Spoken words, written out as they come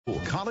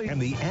College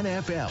and the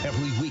NFL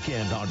every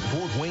weekend on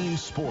Fort Wayne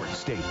Sports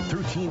Station,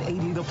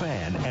 1380 The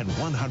Fan and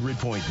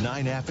 100.9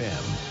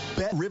 FM.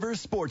 Bet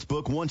Rivers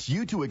Sportsbook wants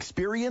you to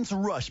experience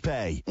Rush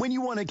Pay. When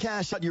you want to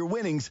cash out your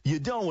winnings, you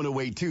don't want to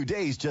wait 2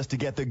 days just to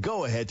get the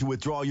go-ahead to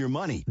withdraw your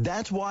money.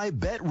 That's why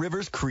Bet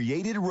Rivers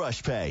created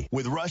Rush Pay.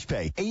 With Rush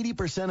Pay,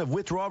 80% of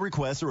withdrawal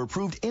requests are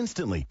approved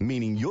instantly,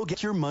 meaning you'll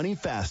get your money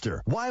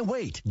faster. Why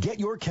wait?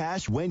 Get your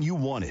cash when you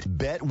want it.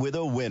 Bet with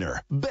a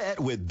winner. Bet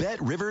with Bet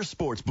Rivers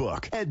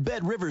Sportsbook at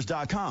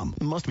BetRivers.com.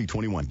 Must be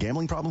 21.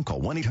 Gambling problem?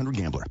 Call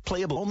 1-800-GAMBLER.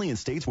 Playable only in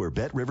states where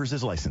Bet Rivers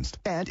is licensed.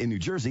 And in New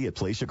Jersey at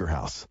Play Sugar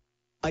House.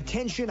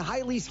 Attention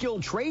highly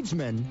skilled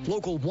tradesmen.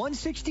 Local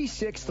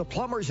 166, the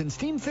Plumbers and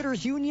Steam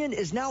Fitters Union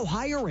is now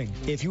hiring.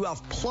 If you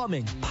have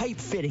plumbing, pipe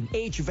fitting,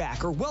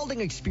 HVAC, or welding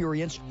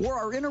experience, or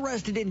are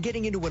interested in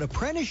getting into an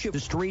apprenticeship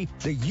industry,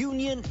 the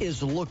union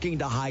is looking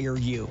to hire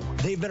you.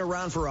 They've been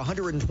around for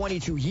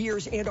 122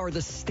 years and are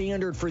the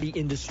standard for the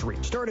industry.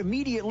 Start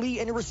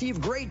immediately and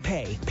receive great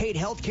pay, paid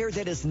health care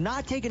that is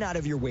not taken out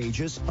of your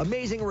wages,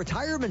 amazing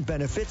retirement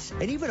benefits,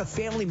 and even a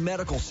family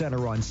medical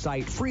center on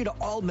site, free to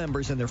all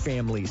members and their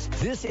families.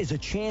 This is a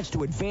chance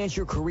to advance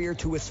your career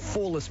to its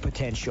fullest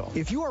potential.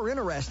 If you are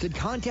interested,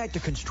 contact a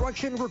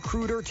construction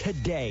recruiter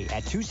today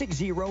at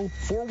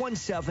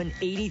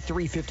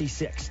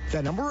 260-417-8356.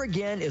 The number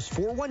again is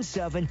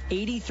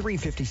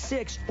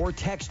 417-8356 or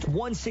text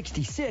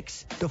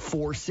 166 to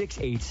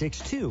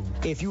 46862.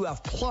 If you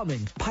have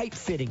plumbing, pipe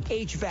fitting,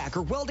 HVAC,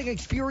 or welding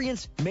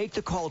experience, make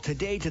the call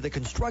today to the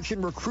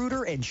construction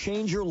recruiter and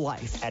change your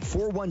life at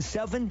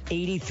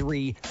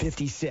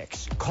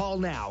 417-8356. Call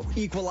now.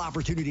 Equal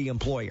opportunity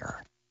employer.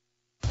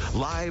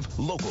 Live,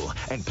 local,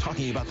 and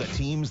talking about the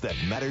teams that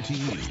matter to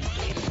you.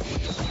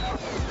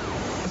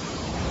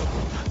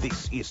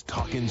 This is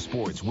Talkin'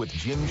 Sports with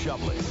Jim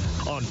Shovlin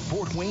on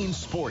Fort Wayne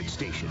Sports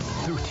Station,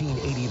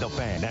 1380 The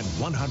Fan and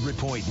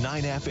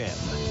 100.9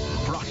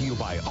 FM. Brought to you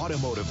by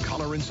Automotive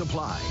Color and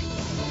Supply.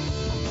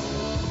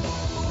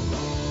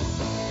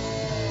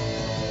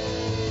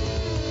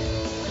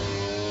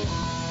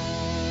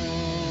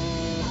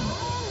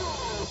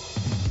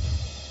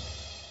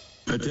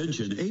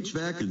 Attention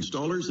HVAC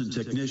installers and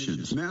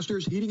technicians.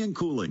 Masters Heating and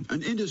Cooling,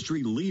 an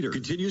industry leader,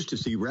 continues to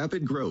see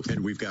rapid growth,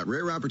 and we've got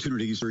rare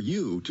opportunities for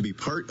you to be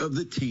part of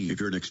the team. If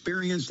you're an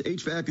experienced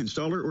HVAC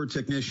installer or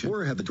technician,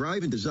 or have the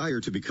drive and desire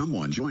to become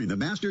one, join the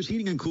Masters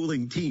Heating and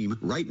Cooling team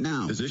right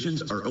now.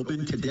 Positions are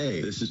open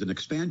today. This is an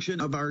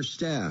expansion of our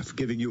staff,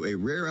 giving you a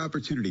rare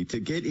opportunity to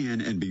get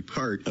in and be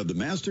part of the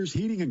Masters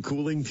Heating and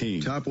Cooling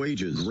team. Top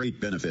wages, great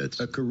benefits,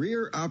 a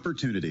career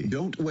opportunity.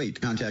 Don't wait.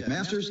 Contact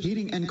Masters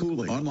Heating and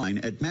Cooling online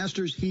at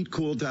mastersheatcool.com.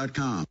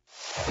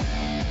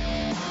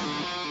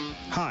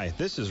 Hi,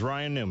 this is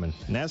Ryan Newman,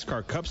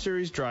 NASCAR Cup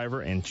Series driver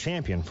and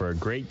champion for a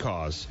great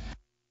cause.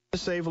 To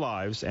save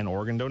lives and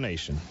organ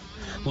donation.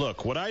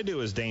 Look, what I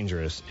do is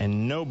dangerous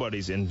and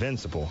nobody's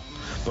invincible,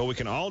 but we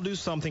can all do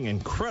something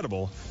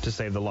incredible to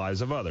save the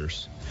lives of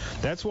others.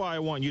 That's why I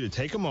want you to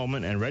take a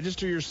moment and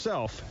register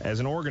yourself as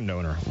an organ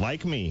donor,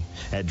 like me,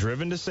 at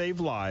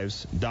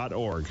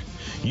driventosavelives.org.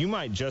 You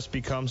might just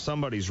become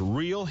somebody's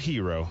real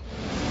hero.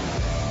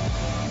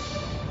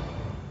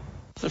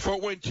 The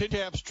Fort Wayne Tin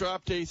Caps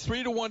dropped a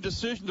 3-1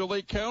 decision to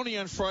Lake County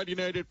on Friday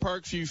night at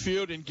Parkview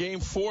Field in Game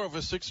 4 of a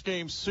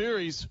 6-game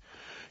series.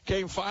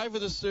 Game 5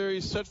 of the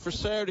series set for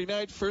Saturday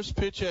night. First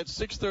pitch at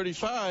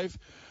 6:35.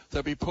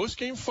 There'll be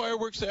post-game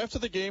fireworks after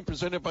the game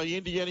presented by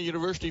Indiana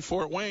University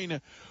Fort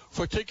Wayne.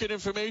 For ticket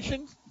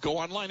information, go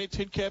online at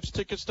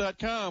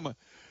tincapstickets.com.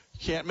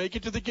 Can't make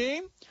it to the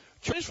game?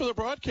 Join us for the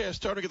broadcast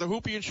starting at the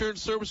Hoopie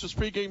Insurance Services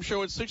pregame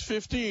show at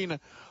 6:15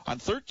 on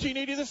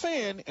 1380 The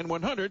Fan and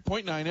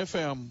 100.9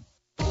 FM.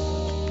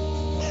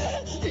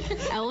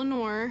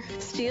 Eleanor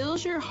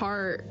steals your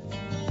heart.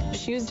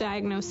 She was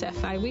diagnosed at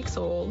 5 weeks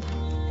old,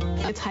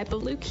 a type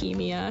of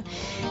leukemia,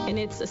 and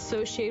it's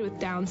associated with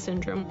Down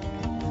syndrome.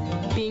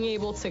 Being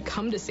able to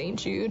come to St.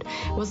 Jude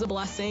was a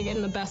blessing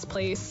and the best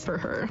place for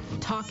her.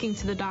 Talking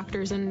to the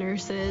doctors and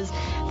nurses,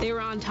 they were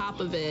on top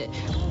of it.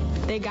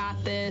 They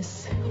got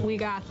this, we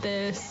got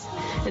this,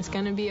 it's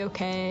going to be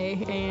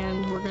okay,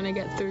 and we're going to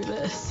get through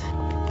this.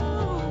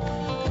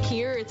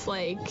 Here, it's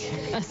like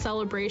a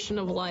celebration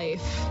of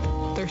life.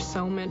 There's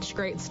so much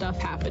great stuff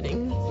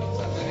happening.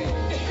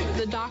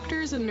 The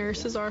doctors and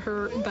nurses are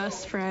her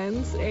best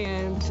friends,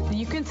 and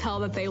you can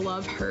tell that they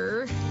love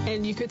her,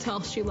 and you could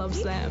tell she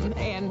loves them,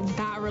 and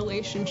that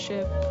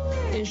relationship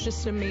is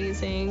just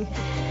amazing.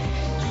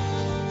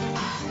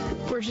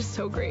 We're just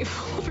so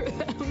grateful for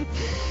them.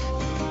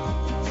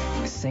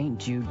 St.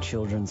 Jude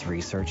Children's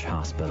Research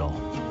Hospital.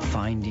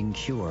 Finding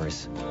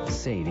cures,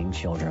 saving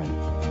children.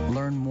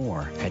 Learn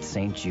more at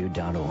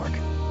stjude.org.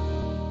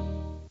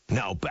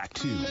 Now back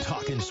to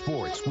Talkin'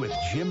 Sports with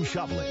Jim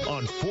Shovlin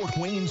on Fort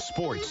Wayne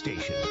Sports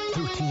Station,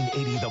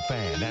 1380 The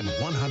Fan and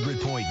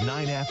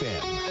 100.9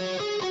 FM.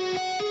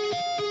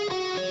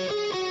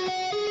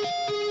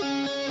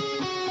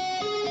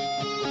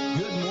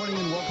 Good morning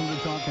and welcome to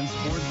Talkin'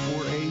 Sports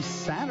for a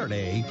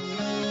Saturday,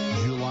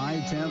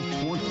 July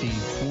 10th,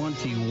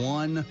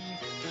 2021.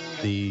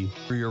 the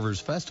Three Rivers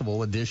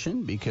Festival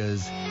edition,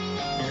 because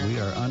we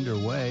are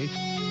underway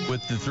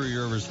with the Three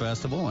Rivers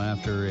Festival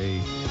after a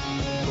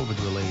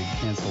COVID-related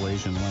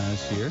cancellation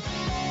last year.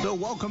 So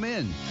welcome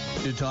in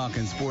to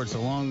Talkin' Sports,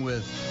 along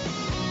with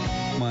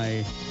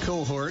my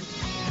cohort,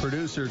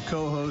 producer,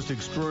 co-host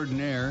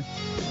extraordinaire,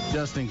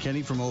 Justin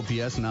Kenny from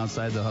OPS and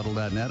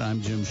OutsideTheHuddle.net.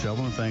 I'm Jim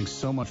Shovel, and thanks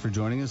so much for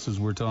joining us as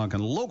we're talking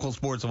local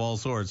sports of all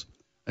sorts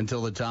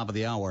until the top of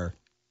the hour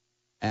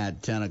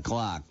at 10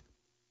 o'clock.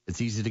 It's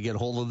easy to get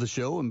hold of the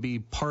show and be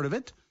part of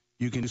it.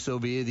 You can do so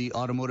via the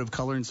Automotive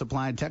Color and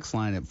Supply text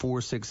line at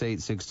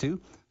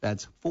 46862.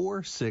 That's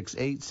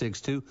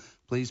 46862.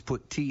 Please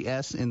put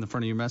TS in the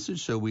front of your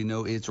message so we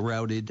know it's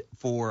routed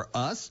for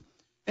us.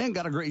 And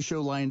got a great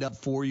show lined up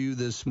for you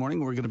this morning.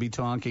 We're going to be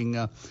talking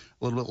a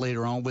little bit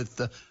later on with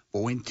Fort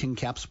Wayne Tin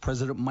Caps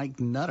president Mike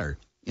Nutter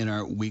in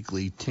our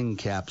weekly Tin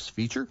Caps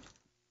feature.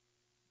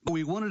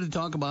 We wanted to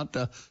talk about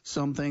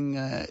something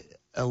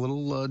a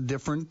little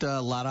different.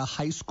 A lot of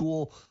high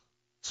school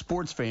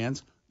sports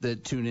fans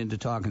that tune into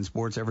Talkin'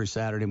 Sports every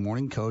Saturday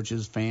morning,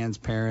 coaches, fans,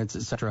 parents,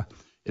 etc.,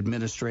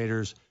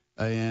 administrators,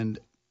 and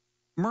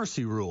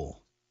Mercy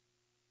Rule.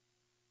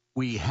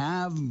 We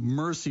have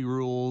mercy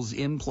rules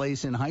in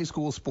place in high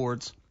school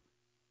sports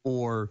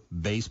for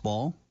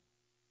baseball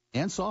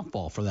and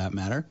softball, for that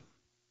matter.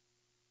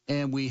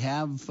 And we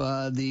have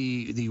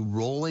the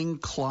rolling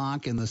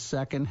clock in the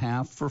second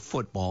half for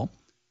football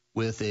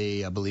with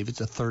I believe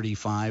it's a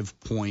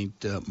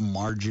 35-point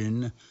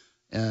margin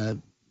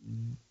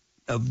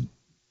of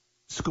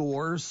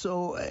score.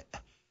 So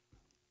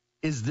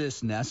is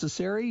this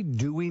necessary?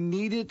 Do we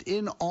need it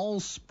in all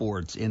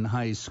sports in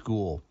high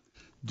school?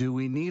 Do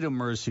we need a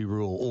mercy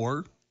rule?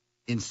 Or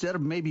instead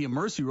of maybe a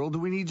mercy rule, do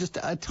we need just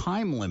a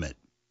time limit?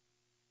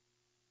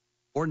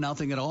 Or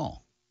nothing at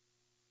all?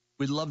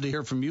 We'd love to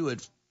hear from you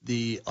at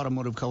the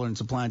Automotive Color and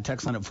Supply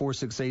text line at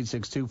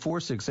 46862,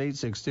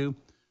 46862.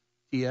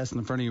 TS in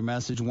the front of your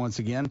message once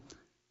again.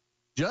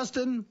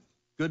 Justin,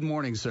 good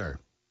morning, sir.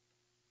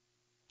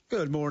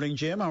 Good morning,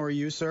 Jim. How are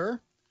you, sir?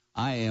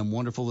 I am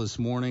wonderful this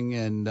morning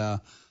and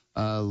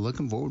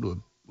looking forward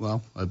to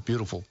a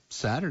beautiful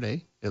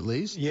Saturday, at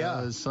least.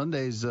 Yeah.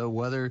 Sunday's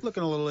weather.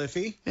 Looking a little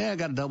iffy. Yeah, I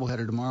got a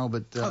doubleheader tomorrow,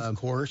 but of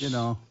course.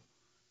 Rain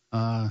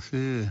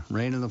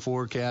in the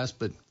forecast,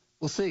 but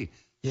we'll see.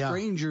 Yeah.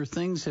 Stranger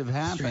things have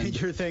happened.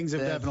 Stranger things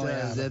have definitely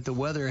happened. That the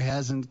weather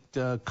hasn't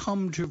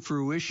come to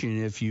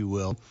fruition, if you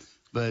will.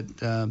 But,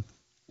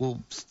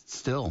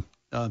 still.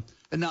 And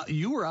now,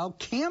 you were out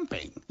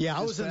camping. Yeah,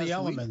 I was in the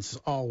elements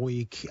all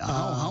week.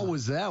 How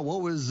was that?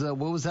 What was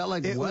that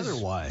like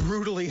weather-wise?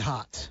 Brutally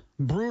hot.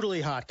 Brutally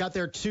hot. Got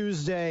there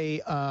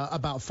Tuesday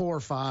about 4 or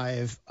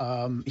 5.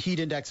 Heat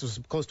index was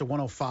close to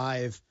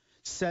 105.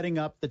 Setting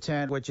up the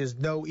tent, which is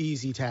no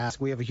easy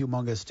task. We have a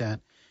humongous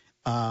tent.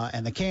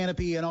 And the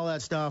canopy and all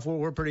that stuff,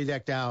 we're pretty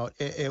decked out.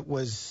 It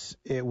was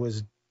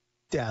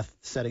death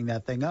setting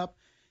that thing up.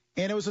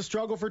 And it was a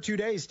struggle for 2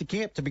 days to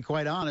camp, to be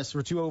quite honest.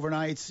 For 2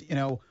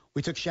 overnights,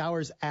 we took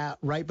showers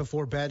right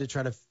before bed to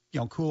try to,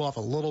 cool off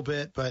a little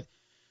bit. But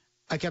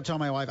I kept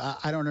telling my wife,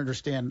 I don't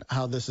understand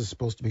how this is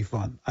supposed to be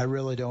fun. I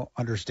really don't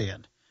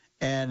understand.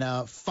 And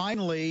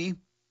finally,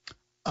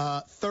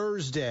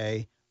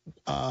 Thursday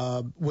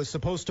was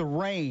supposed to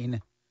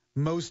rain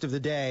most of the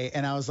day.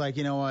 And I was like,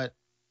 you know what?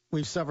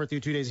 We've suffered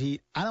through 2 days of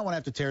heat. I don't want to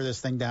have to tear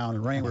this thing down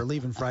and rain. We're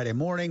leaving Friday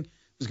morning.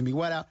 It's going to be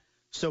wet out.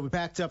 So we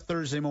packed up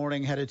Thursday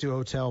morning, headed to a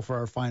hotel for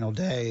our final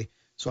day.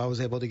 So I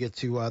was able to get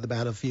to the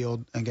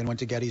battlefield. Again, went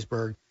to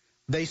Gettysburg.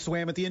 They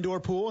swam at the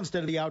indoor pool instead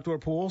of the outdoor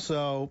pool.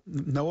 So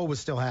Noah was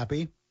still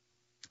happy.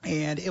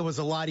 And it was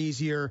a lot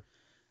easier.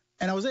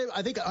 And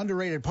I think an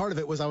underrated part of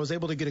it was I was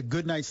able to get a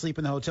good night's sleep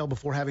in the hotel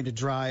before having to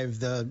drive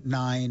the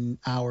 9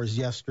 hours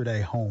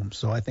yesterday home.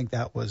 So I think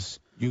that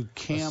was You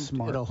camped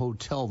at a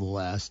hotel the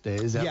last day.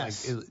 Is that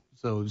yes.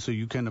 So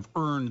you kind of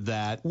earned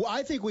that? Well,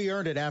 I think we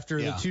earned it after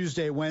the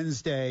Tuesday,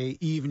 Wednesday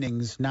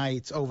evenings,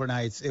 nights,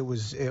 overnights.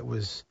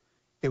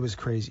 It was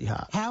crazy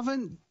hot.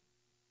 Haven't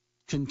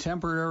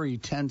contemporary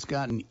tents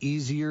gotten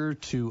easier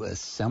to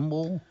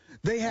assemble?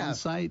 They have. On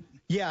site?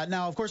 Yeah.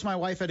 Now, of course, my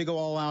wife had to go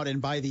all out and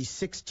buy the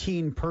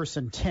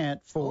 16-person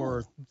tent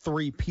for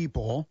 3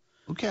 people.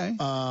 Okay.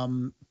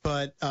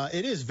 But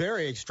it is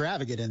very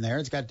extravagant in there.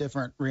 It's got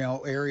different,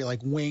 area like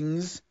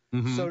wings,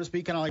 so to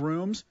speak, kind of like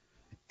rooms.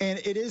 And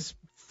it is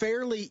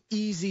fairly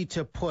easy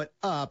to put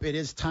up. It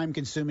is time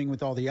consuming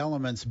with all the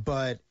elements,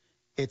 but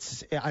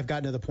I've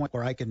gotten to the point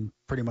where I can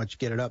pretty much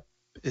get it up.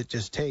 It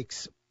just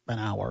takes an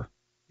hour.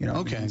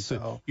 Okay.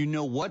 So you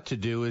know what to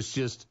do. It's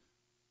just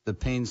the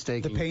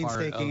painstaking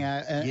part of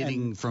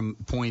getting from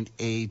point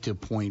A to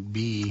point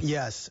B.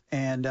 Yes.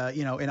 And,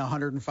 in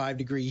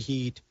 105-degree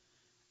heat,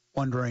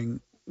 wondering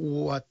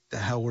what the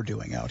hell we're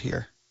doing out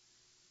here.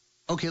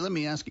 Okay, let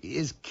me ask you,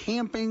 is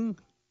camping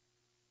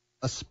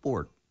a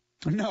sport?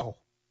 No.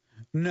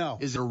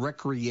 Is it a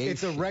recreation?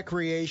 It's a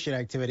recreation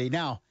activity.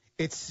 Now,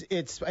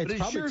 It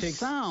probably sure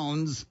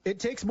sounds. It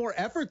takes more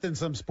effort than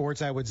some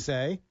sports, I would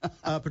say,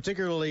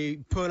 particularly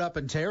put up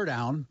and tear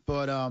down.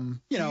 But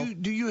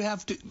do you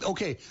have to?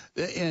 Okay,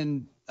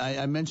 and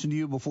I mentioned to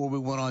you before we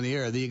went on the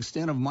air, the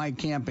extent of my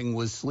camping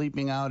was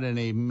sleeping out in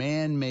a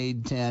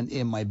man-made tent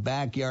in my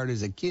backyard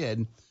as a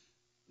kid.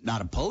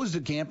 Not opposed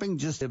to camping,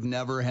 just have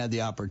never had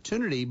the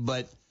opportunity.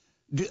 But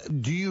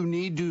do you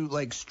need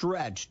to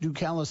stretch, do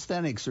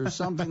calisthenics or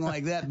something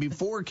like that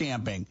before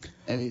camping?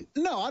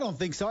 No, I don't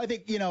think so. I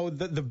think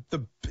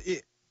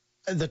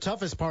the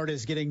toughest part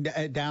is getting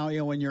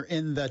down. When you're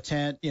in the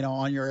tent,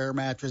 on your air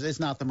mattress, it's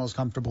not the most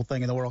comfortable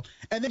thing in the world.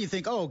 And then you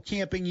think,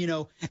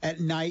 camping, at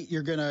night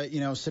you're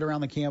gonna, sit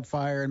around the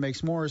campfire and make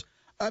s'mores.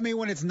 I mean,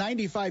 when it's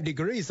 95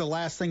 degrees, the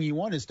last thing you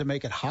want is to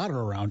make it hotter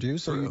around you.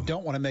 So you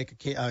don't want to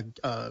make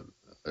a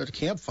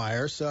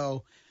campfire.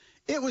 So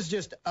it was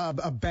just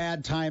a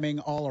bad timing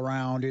all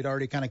around. We'd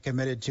already kind of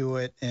committed to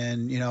it,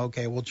 and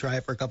we'll try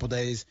it for a couple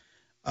days.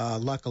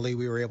 Luckily,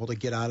 we were able to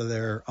get out of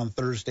there on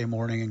Thursday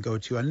morning and go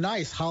to a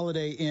nice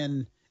Holiday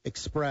Inn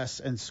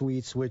Express and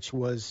Suites, which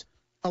was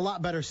a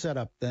lot better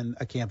setup than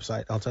a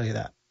campsite. I'll tell you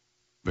that.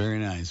 Very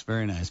nice,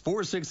 very nice.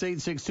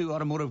 46862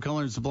 Automotive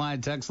Color and Supply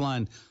text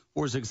line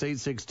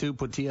 46862.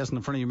 Put TS in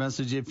the front of your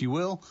message, if you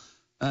will.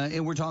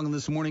 And we're talking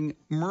this morning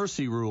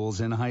mercy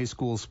rules in high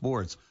school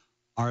sports.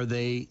 Are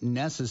they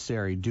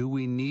necessary? Do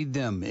we need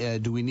them?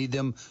 Do we need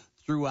them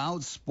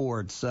throughout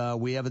sports?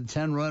 We have a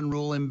 10-run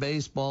rule in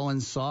baseball and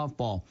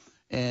softball.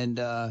 And,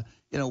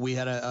 we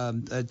had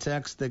a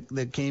text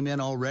that came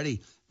in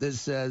already that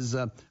says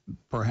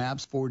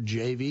perhaps for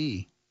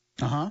JV.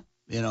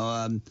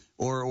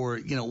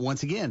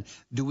 Once again,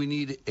 do we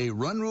need a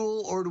run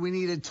rule or do we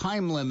need a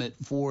time limit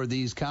for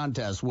these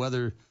contests,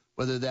 whether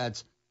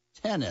that's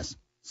tennis,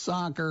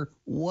 soccer,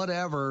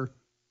 whatever,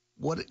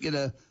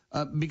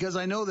 because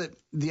I know that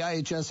the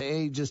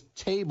IHSAA just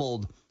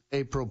tabled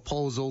a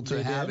proposal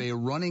to have a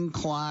running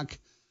clock,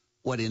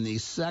 in the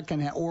second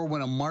half, or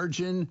when a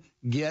margin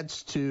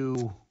gets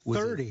to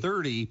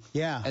 30,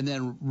 yeah, and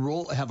then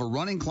have a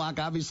running clock.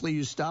 Obviously,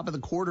 you stop at the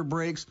quarter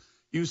breaks,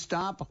 you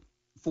stop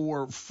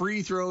for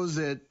free throws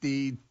at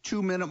the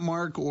 2-minute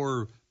mark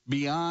or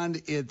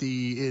beyond in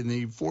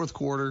the fourth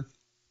quarter.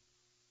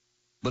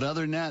 But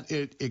other than that,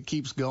 it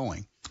keeps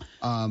going.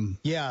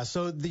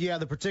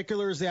 The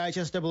particulars, the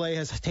IHSAA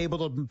has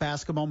tabled a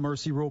basketball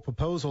mercy rule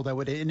proposal that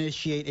would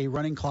initiate a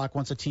running clock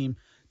once a team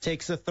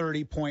takes a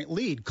 30-point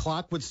lead.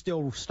 Clock would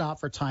still stop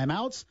for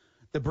timeouts,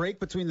 the break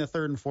between the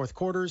third and fourth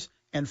quarters,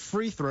 and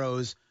free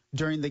throws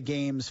during the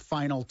game's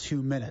final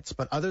 2 minutes.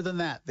 But other than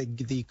that,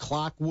 the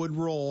clock would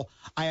roll.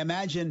 I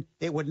imagine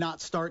it would not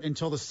start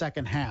until the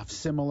second half,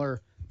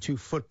 similar to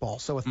football.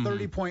 So a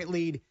 30-point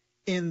lead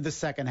in the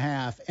second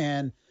half.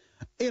 And,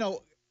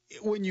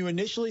 when you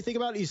initially think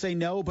about it, you say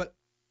no, but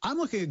I'm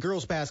looking at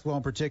girls basketball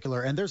in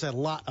particular, and there's a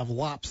lot of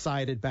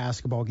lopsided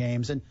basketball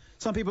games. And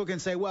some people can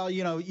say, well,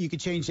 you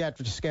could change that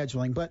for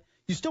scheduling, but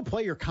you still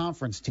play your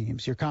conference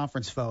teams, your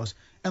conference foes.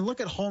 And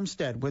look at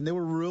Homestead when they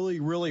were really,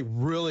 really,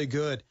 really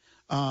good,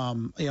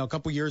 a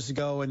couple years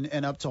ago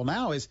and up till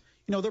now is,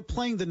 they're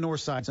playing the north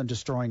sides and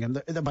destroying them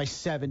they're by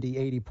 70,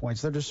 80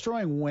 points. They're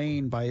destroying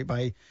Wayne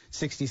by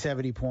 60,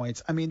 70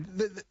 points. I mean,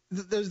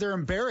 they're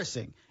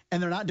embarrassing,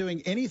 and they're not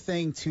doing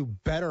anything to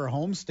better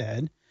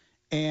Homestead,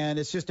 and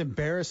it's just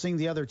embarrassing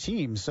the other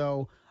team.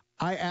 So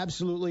I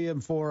absolutely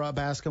am for a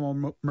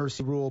basketball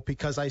mercy rule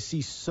because I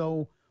see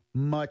so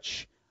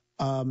much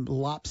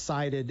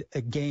lopsided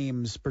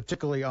games,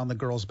 particularly on the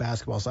girls'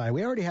 basketball side.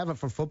 We already have it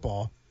for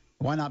football.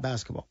 Why not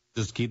basketball?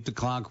 Just keep the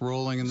clock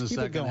rolling in the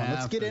second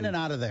half. Let's get in and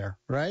out of there,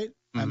 right?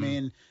 Mm-hmm. I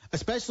mean,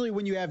 especially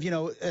when you have,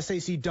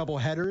 SAC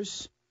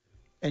doubleheaders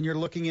and you're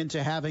looking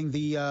into having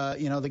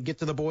the get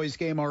to the boys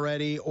game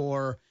already,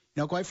 or,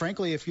 quite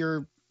frankly, if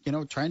you're,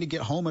 trying to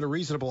get home at a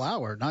reasonable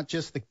hour, not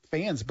just the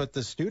fans, but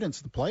the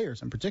students, the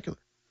players in particular.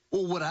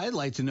 Well, what I'd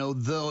like to know,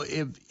 though,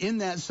 if in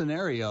that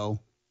scenario,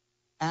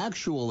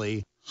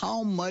 actually,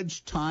 how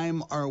much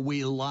time are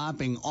we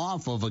lopping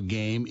off of a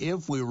game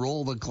if we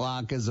roll the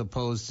clock as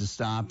opposed to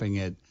stopping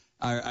it?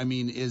 I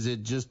mean, is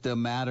it just a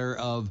matter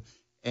of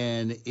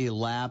an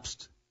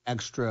elapsed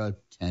extra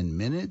 10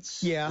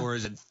 minutes? Yeah. Or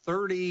is it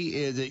 30?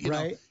 Is it,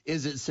 right.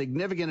 Is it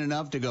significant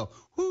enough to go,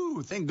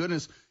 whoo, thank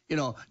goodness.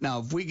 Now,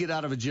 if we get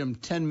out of a gym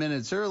 10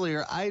 minutes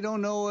earlier, I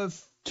don't know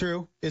if.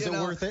 True. Is it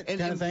worth it?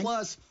 And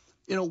plus,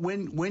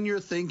 when you're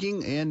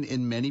thinking,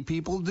 and many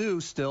people do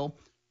still,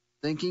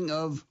 thinking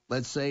of,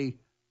 let's say,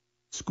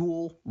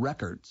 school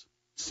records,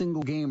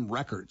 single game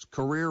records,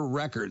 career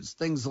records,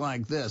 things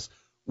like this.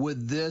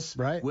 Would this,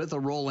 with a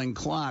rolling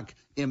clock,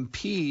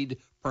 impede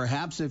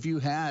perhaps if you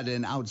had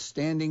an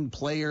outstanding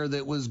player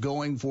that was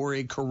going for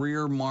a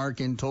career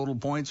mark in total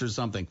points or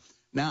something?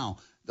 Now,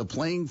 the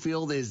playing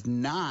field is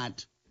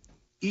not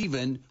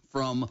even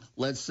from,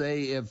 let's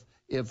say,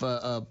 if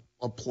a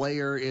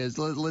player is,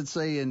 let's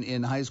say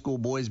in high school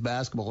boys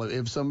basketball,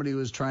 if somebody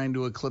was trying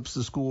to eclipse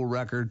the school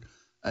record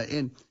at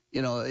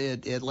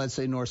let's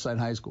say Northside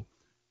High School,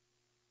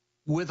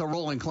 with a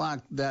rolling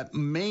clock, that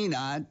may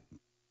not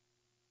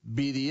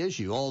be the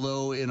issue.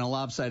 Although in a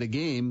lopsided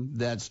game,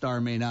 that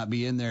star may not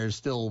be in there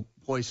still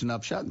hoisting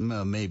up shut.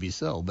 Maybe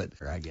so, but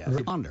I guess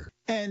under.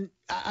 And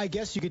I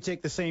guess you could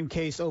take the same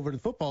case over to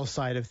the football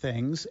side of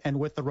things. And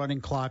with the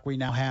running clock we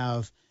now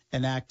have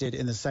enacted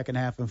in the second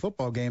half in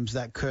football games,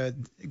 that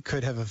could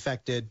have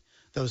affected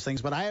those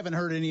things. But I haven't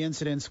heard any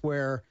incidents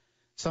where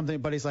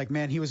somebody's like,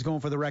 man, he was going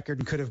for the record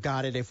and could have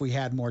got it if we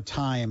had more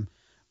time.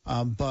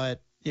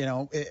 But,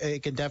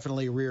 it can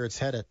definitely rear its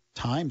head at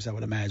times, I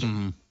would imagine.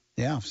 Mm-hmm.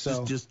 Yeah,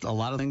 so just a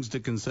lot of things to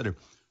consider.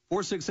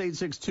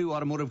 46862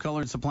 Automotive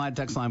Color and Supply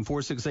text line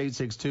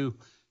 46862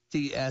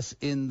 TS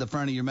in the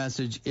front of your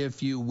message,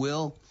 if you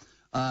will.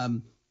 Got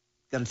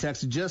a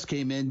text that just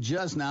came in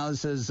just now. It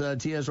says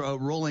TS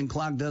rolling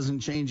clock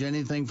doesn't change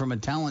anything from a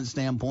talent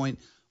standpoint.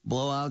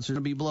 Blowouts are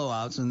going to be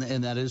blowouts,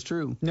 and that is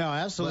true. No,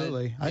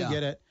 absolutely, I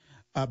get it.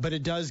 But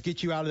it does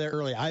get you out of there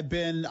early.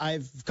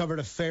 I've covered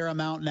a fair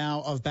amount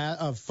now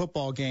of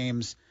football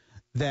games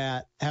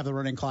that have the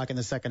running clock in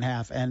the second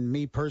half, and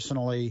me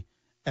personally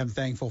am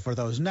thankful for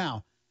those.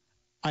 Now,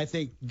 I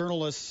think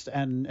journalists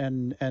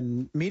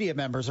and media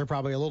members are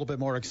probably a little bit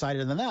more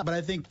excited than that, but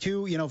I think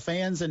too,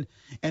 fans and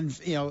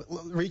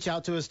reach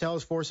out to us, tell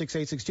us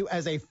 46862.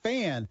 As a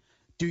fan,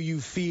 do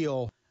you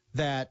feel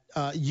that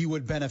you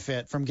would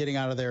benefit from getting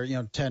out of there,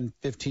 10,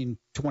 15,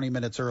 20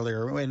 minutes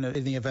earlier in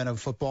the event of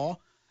football?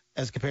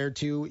 As compared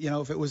to,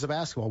 if it was a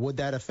basketball, would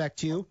that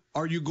affect you?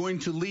 Are you going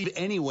to lead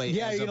anyway?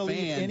 Yeah, as you're going to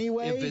lead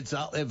anyway.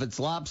 If it's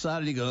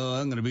lopsided, you go,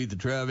 I'm going to beat the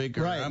traffic,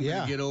 or I'm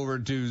going to get over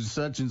to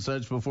such and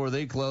such before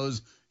they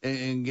close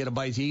and get a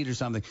bite to eat or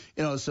something.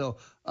 It's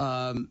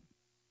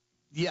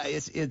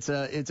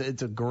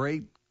a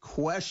great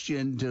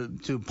question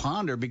to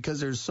ponder because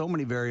there's so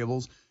many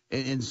variables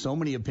and so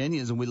many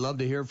opinions, and we'd love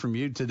to hear from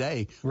you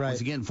today. Right.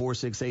 Once again,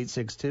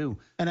 46862.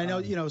 And I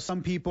know,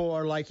 some people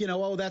are like,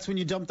 that's when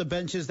you dump the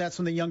benches. That's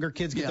when the younger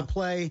kids get to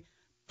play.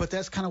 But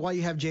that's kind of why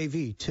you have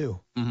JV, too,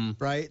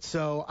 right?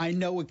 So I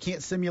know it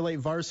can't simulate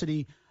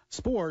varsity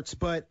sports,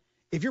 but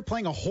if you're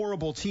playing a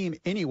horrible team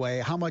anyway,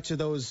 how much are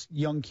those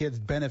young kids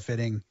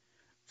benefiting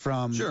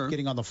from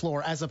getting on the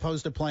floor as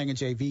opposed to playing a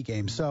JV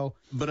game? So,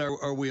 but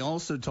are we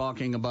also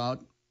talking about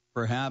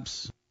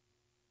perhaps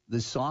the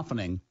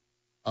softening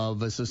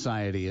of a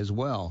society as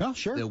well? Oh,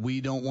 sure. That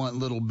we don't want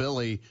little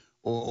Billy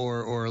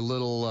or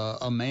little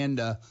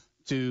Amanda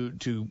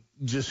to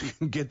just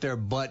get their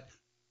butt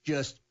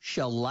just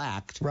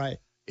shellacked. Right.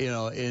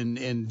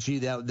 And gee,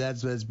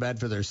 that's bad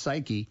for their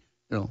psyche.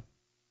 That's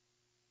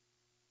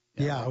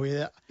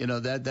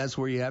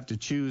where you have to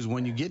choose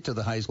when you get to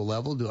the high school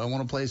level. Do I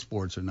want to play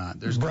sports or not?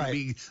 There's going to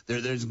be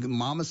there's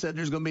Mama said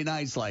there's going to be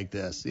nights like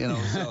this.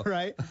 So,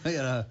 right.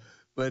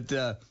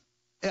 But.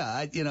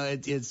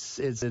 It's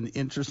an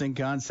interesting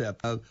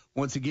concept.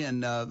 Once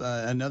again,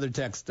 another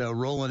text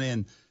rolling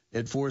in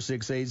at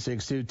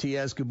 46862.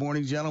 TS, good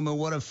morning, gentlemen.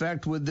 What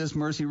effect would this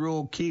mercy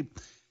rule keep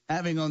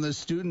having on the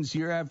students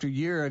year after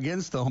year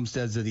against the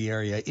homesteads of the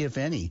area, if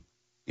any?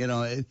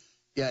 Would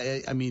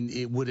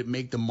it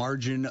make the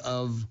margin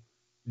of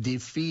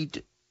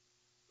defeat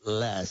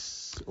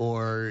less?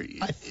 Or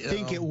I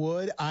think it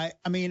would.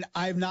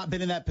 I've not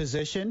been in that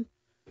position.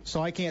 So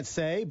I can't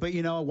say, but,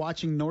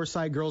 watching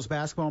Northside girls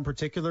basketball in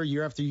particular,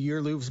 year after year,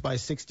 lose by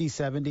 60,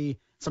 70,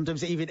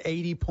 sometimes even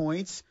 80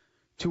 points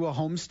to a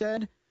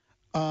Homestead.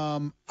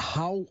 How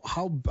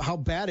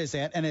bad is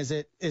that? And is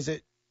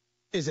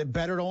it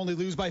better to only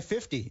lose by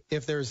 50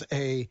 if there's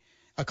I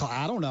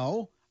don't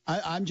know.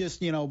 I'm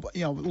just,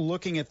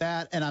 looking at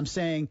that and I'm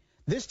saying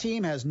this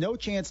team has no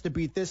chance to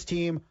beat this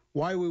team.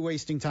 Why are we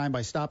wasting time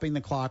by stopping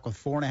the clock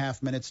with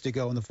 4.5 minutes to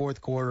go in the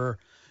fourth quarter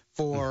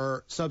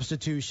for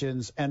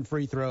substitutions and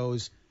free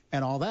throws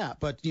and all that?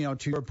 But,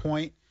 to your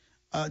point,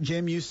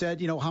 Jim, you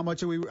said, how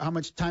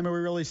much time are we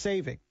really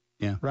saving?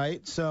 Yeah.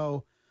 Right.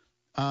 So,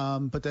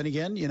 but then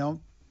again,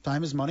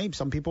 time is money.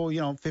 Some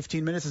people,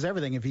 15 minutes is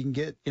everything. If you can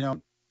get,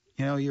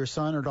 your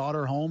son or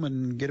daughter home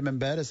and get them in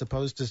bed as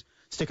opposed to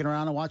sticking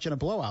around and watching a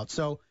blowout.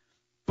 So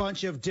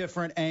bunch of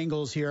different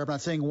angles here. I'm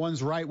not saying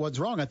one's right, one's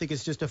wrong. I think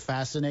it's just a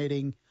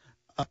fascinating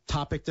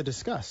topic to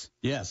discuss.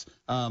 Yes.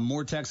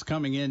 More text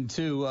coming in,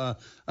 too.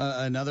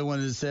 Another one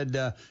has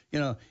said,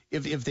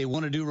 if they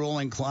want to do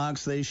rolling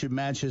clocks, they should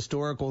match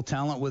historical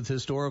talent with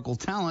historical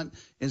talent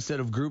instead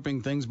of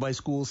grouping things by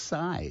school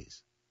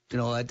size.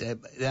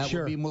 That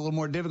would be a little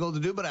more difficult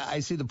to do, but I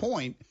see the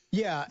point.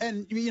 Yeah,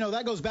 and,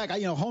 that goes back.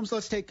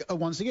 Let's take,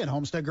 once again,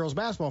 Homestead girls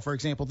basketball, for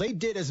example. They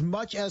did as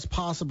much as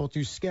possible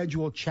to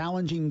schedule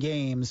challenging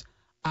games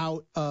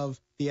out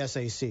of the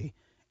SAC.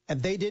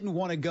 And they didn't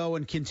want to go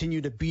and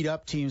continue to beat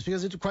up teams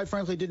because it, quite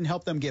frankly, didn't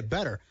help them get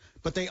better.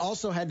 But they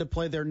also had to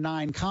play their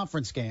 9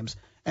 conference games,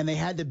 and they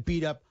had to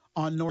beat up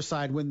on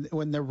Northside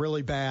when they're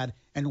really bad,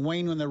 and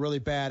Wayne when they're really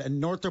bad, and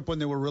Northrop when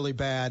they were really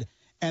bad.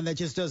 And that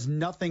just does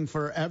nothing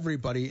for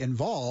everybody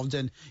involved.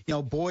 And,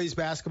 boys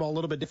basketball a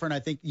little bit different. I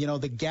think,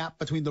 the gap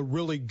between the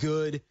really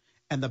good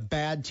and the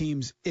bad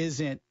teams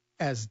isn't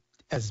as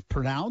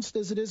pronounced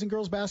as it is in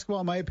girls basketball,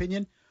 in my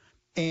opinion.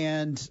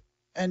 And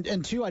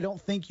two, I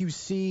don't think you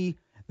see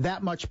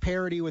that much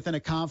parity within a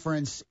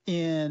conference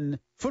in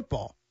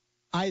football.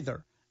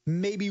 either.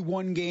 Maybe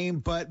one game,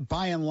 but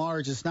by and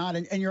large, it's not.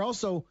 And you're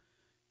also,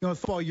 with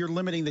football, you're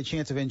limiting the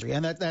chance of injury,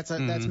 and that's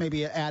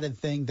maybe an added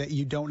thing that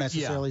you don't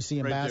necessarily see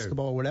in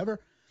basketball or whatever.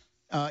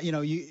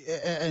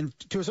 And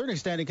to a certain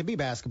extent, it can be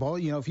basketball.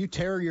 If you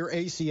tear your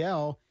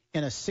ACL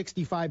in a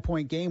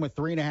 65-point game with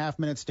 3.5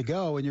 minutes to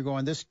go, and you're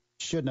going, this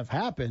shouldn't have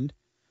happened,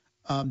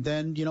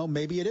 then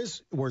maybe it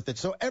is worth it.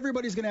 So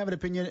everybody's going to have an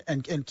opinion,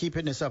 and keep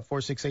hitting us up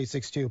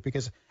 46862,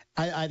 because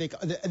I think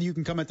you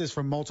can come at this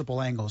from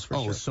multiple angles for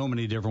sure. So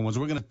many different ones.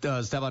 We're going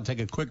to step out and take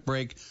a quick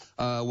break.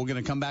 We're going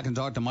to come back and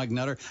talk to Mike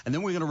Nutter, and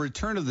then we're going to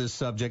return to this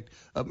subject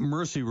of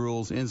mercy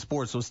rules in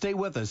sports. So stay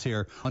with us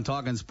here on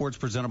Talkin' Sports,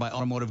 presented by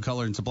Automotive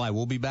Color and Supply.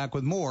 We'll be back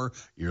with more.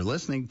 You're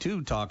listening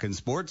to Talkin'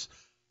 Sports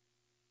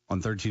on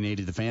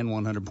 1380 The Fan,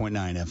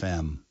 100.9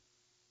 FM.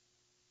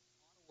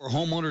 Or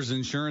homeowners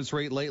insurance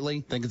rate lately?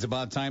 Think it's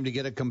about time to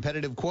get a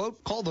competitive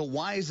quote? Call the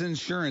Wise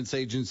Insurance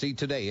Agency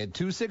today at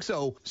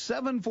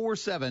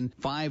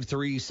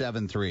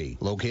 260-747-5373.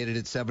 Located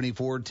at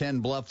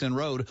 7410 Bluffton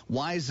Road,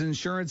 Wise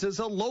Insurance is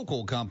a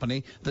local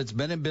company that's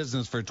been in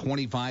business for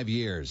 25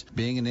 years.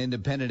 Being an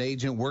independent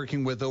agent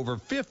working with over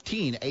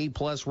 15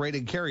 A-plus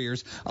rated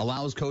carriers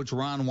allows Coach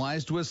Ron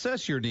Wise to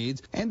assess your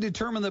needs and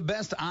determine the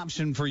best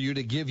option for you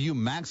to give you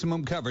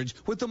maximum coverage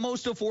with the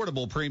most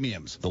affordable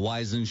premiums. The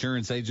Wise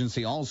Insurance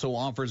Agency also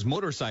offers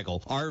motorcycle,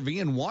 RV,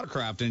 and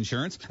watercraft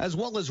insurance, as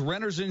well as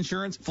renter's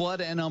insurance,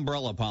 flood, and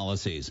umbrella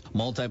policies.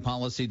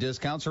 Multi-policy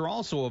discounts are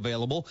also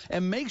available,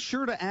 and make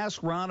sure to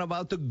ask Ron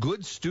about the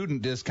good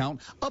student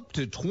discount up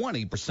to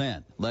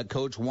 20%. Let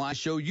Coach Wise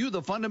show you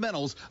the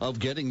fundamentals of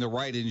getting the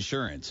right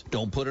insurance.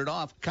 Don't put it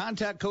off.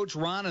 Contact Coach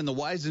Ron and the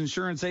Wise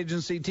Insurance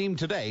Agency team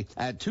today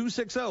at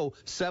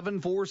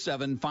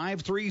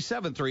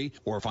 260-747-5373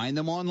 or find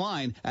them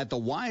online at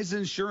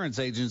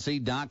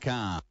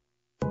thewiseinsuranceagency.com.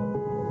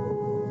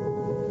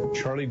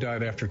 Charlie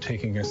died after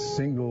taking a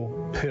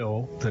single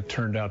pill that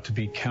turned out to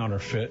be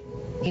counterfeit.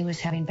 He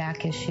was having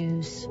back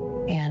issues,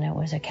 and it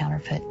was a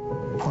counterfeit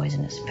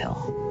poisonous pill.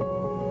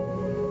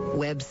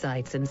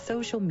 Websites and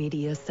social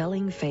media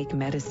selling fake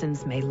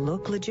medicines may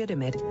look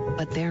legitimate,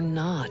 but they're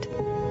not.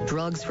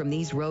 Drugs from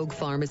these rogue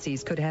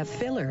pharmacies could have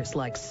fillers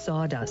like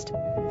sawdust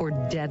or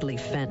deadly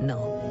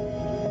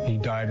fentanyl. He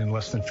died in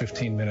less than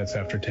 15 minutes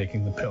after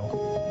taking the pill.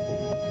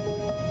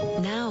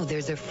 Now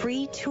there's a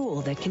free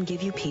tool that can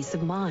give you peace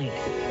of mind.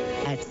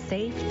 At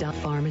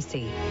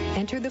safe.pharmacy,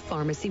 enter the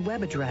pharmacy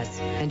web address,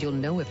 and you'll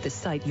know if the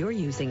site you're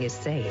using is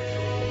safe.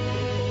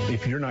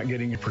 If you're not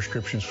getting your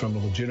prescriptions from a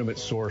legitimate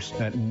source,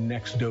 that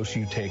next dose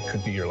you take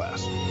could be your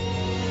last.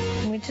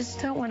 We just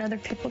don't want other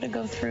people to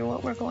go through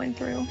what we're going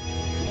through.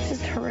 It's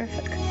just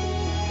horrific.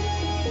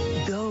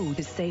 Go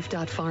to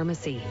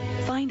safe.pharmacy.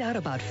 Find out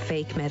about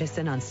fake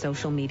medicine on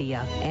social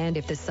media and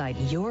if the site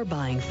you're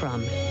buying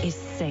from is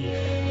safe.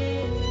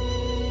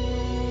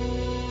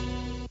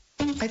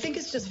 I think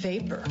it's just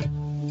vapor.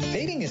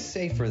 Vaping is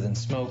safer than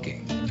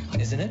smoking,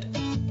 isn't it?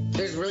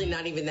 There's really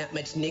not even that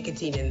much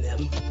nicotine in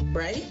them,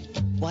 right?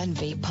 One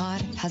vape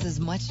pod has as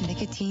much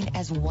nicotine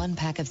as one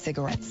pack of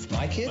cigarettes.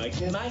 My kid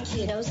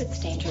knows it's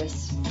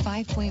dangerous.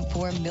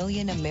 5.4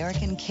 million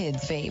American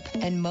kids vape,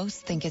 and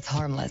most think it's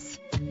harmless.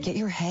 Get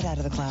your head out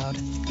of the cloud.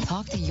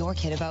 Talk to your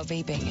kid about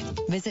vaping.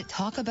 Visit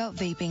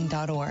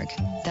talkaboutvaping.org.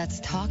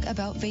 That's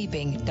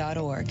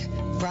talkaboutvaping.org.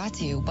 Brought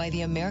to you by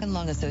the American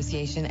Lung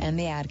Association and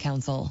the Ad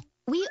Council.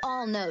 We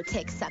all know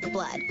ticks suck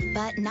blood,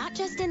 but not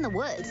just in the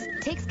woods.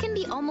 Ticks can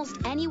be almost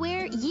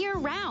anywhere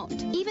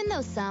year-round. Even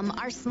though some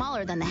are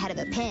smaller than the head of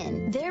a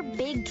pin, they're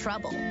big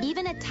trouble.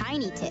 Even a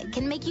tiny tick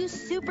can make you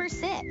super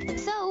sick.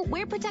 So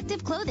wear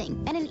protective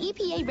clothing and an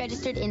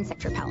EPA-registered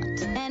insect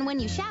repellent. And when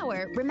you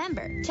shower,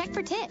 remember, check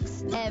for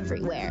ticks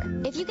everywhere.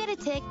 If you get a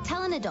tick,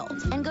 tell an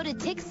adult and go to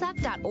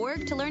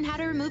ticksuck.org to learn how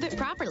to remove it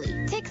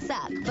properly. Ticks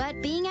suck, but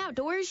being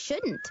outdoors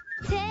shouldn't.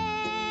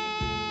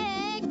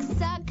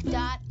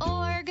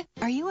 Ticksuck.org.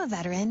 Are you a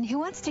veteran who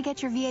wants to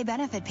get your VA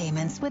benefit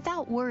payments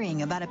without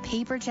worrying about a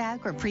paper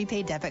check or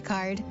prepaid debit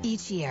card?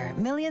 Each year,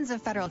 millions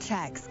of federal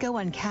checks go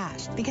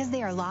uncashed because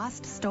they are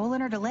lost,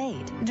 stolen, or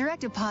delayed.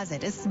 Direct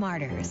deposit is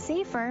smarter,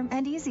 safer,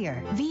 and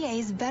easier.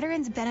 VA's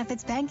Veterans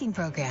Benefits Banking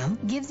Program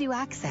gives you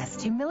access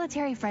to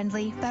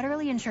military-friendly,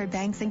 federally insured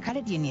banks and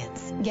credit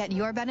unions. Get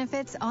your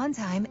benefits on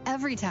time,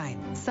 every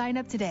time. Sign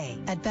up today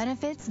at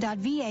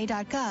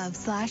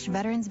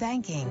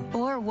benefits.va.gov/veteransbanking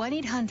or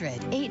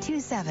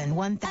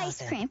 1-800-827-1000.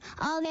 Ice cream.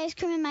 All the ice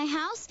cream in my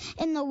house,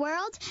 in the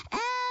world,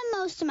 and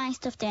most of my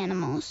stuffed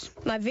animals.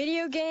 My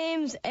video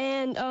games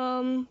and,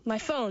 my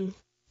phone.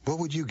 What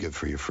would you give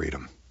for your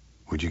freedom?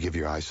 Would you give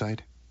your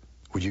eyesight?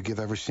 Would you give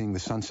ever seeing the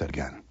sunset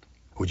again?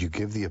 Would you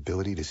give the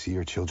ability to see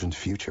your children's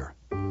future?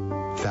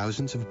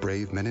 Thousands of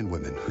brave men and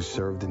women who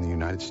served in the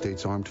United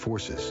States Armed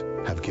Forces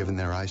have given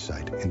their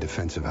eyesight in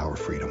defense of our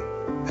freedom.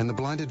 And the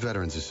Blinded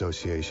Veterans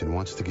Association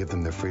wants to give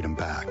them their freedom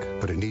back,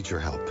 but it needs your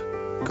help.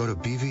 Go to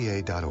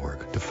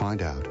BVA.org to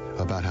find out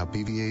about how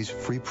BVA's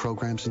free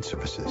programs and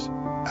services,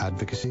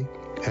 advocacy,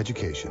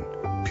 education,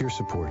 peer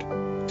support,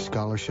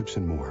 scholarships,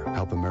 and more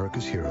help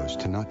America's heroes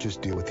to not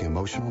just deal with the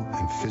emotional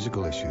and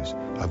physical issues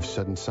of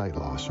sudden sight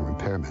loss or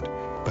impairment,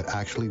 but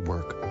actually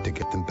work to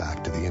get them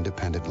back to the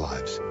independent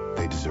lives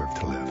they deserve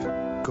to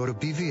live. Go to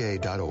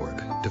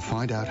BVA.org to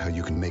find out how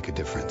you can make a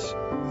difference.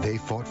 They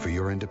fought for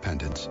your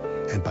independence,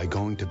 and by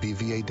going to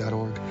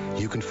BVA.org,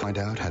 you can find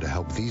out how to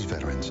help these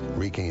veterans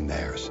regain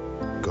theirs.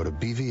 Go to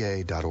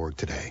BVA.org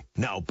today.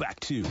 Now back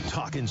to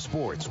Talkin'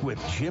 Sports with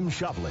Jim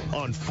Shovlin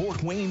on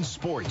Fort Wayne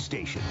Sports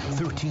Station,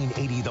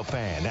 1380 The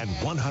Fan and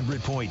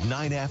 100.9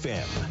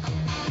 FM.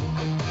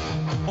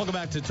 Welcome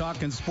back to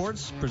Talkin'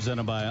 Sports,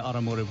 presented by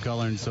Automotive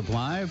Color and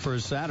Supply for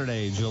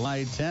Saturday,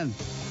 July 10th,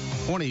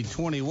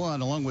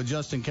 2021, along with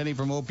Justin Kenny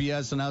from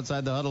OPS and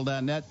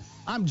OutsideTheHuddle.net.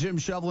 I'm Jim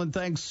Shovlin.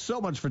 Thanks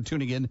so much for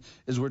tuning in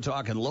as we're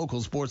talking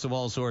local sports of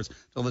all sorts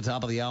till the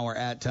top of the hour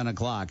at 10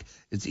 o'clock.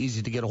 It's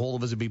easy to get a hold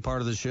of us and be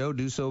part of the show.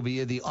 Do so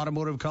via the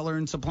Automotive Color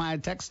and Supply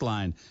text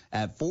line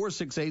at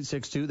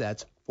 46862.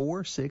 That's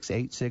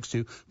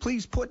 46862.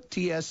 Please put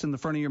TS in the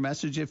front of your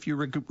message if you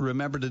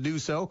remember to do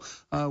so.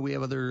 We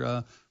have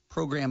other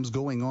programs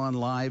going on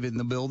live in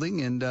the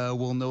building, and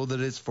we'll know that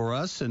it's for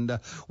us. And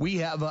we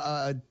have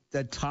a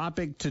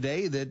topic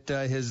today that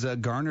has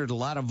garnered a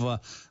lot of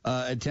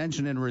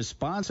attention and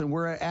response, and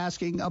we're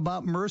asking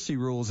about mercy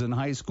rules in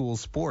high school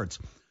sports.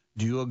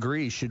 Do you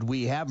agree? Should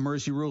we have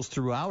mercy rules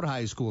throughout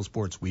high school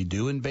sports? We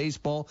do in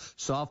baseball,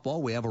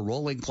 softball. We have a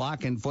rolling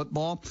clock in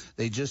football.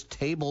 They just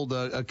tabled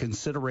a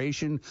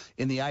consideration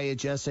in the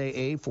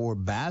IHSAA for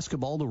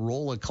basketball to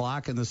roll a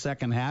clock in the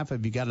second half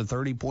if you got a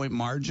 30-point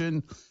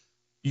margin.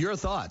 Your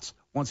thoughts.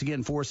 Once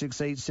again,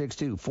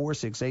 46862,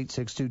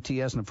 46862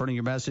 TS in the front of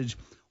your message.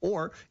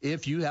 Or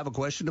if you have a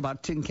question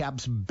about Tin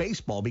Caps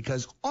baseball,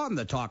 because on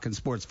the Talkin'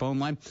 Sports phone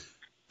line,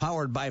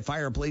 powered by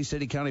Fireplace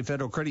City County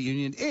Federal Credit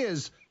Union,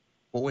 is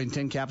Fort Wayne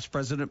Tin Caps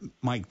president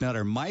Mike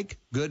Nutter. Mike,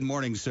 good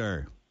morning,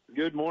 sir.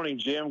 Good morning,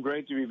 Jim.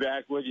 Great to be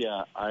back with you.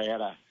 I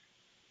had a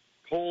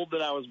cold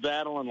that I was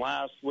battling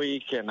last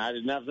week, and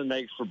nothing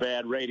makes for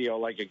bad radio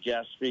like a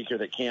guest speaker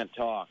that can't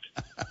talk.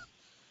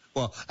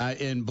 Well,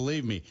 and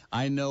believe me,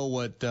 I know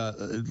what,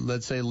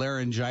 let's say,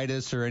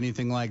 laryngitis or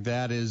anything like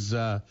that is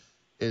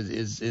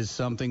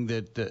something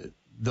that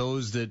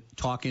those that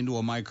talk into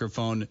a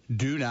microphone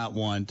do not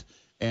want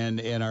and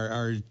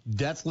are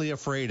deathly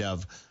afraid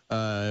of,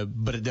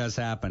 but it does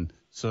happen.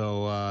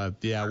 So,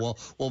 yeah, well,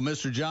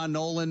 Mr. John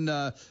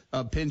Nolan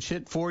pinch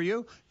hit for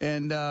you,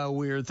 and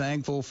we are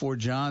thankful for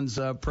John's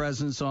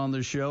presence on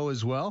the show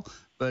as well.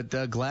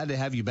 But glad to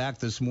have you back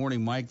this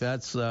morning, Mike.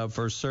 That's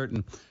for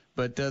certain.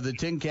 But the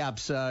Tin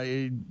Caps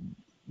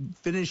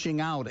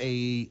finishing out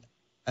a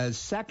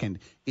second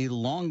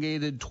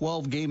elongated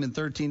 12-game and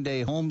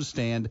 13-day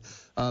homestand,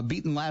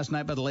 beaten last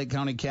night by the Lake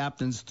County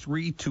Captains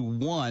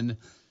 3-1.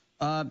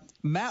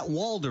 Matt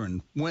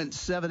Waldron went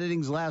 7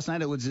 innings last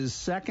night. It was his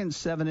second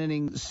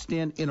 7-inning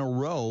stint in a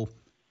row.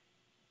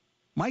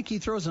 Mikey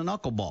throws a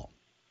knuckleball.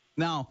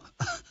 Now,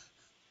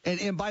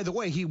 and by the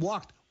way, he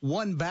walked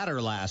one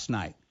batter last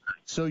night.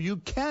 So you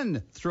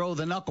can throw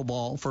the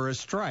knuckleball for a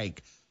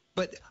strike.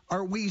 But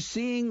are we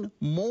seeing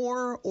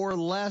more or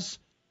less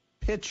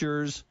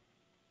pitchers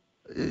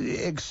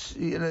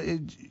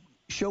showcasing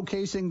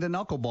the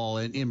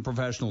knuckleball in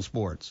professional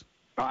sports?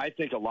 I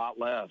think a lot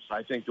less.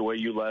 I think the way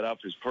you led up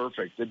is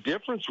perfect. The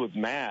difference with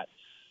Matt,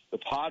 the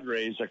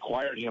Padres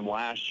acquired him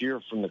last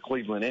year from the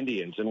Cleveland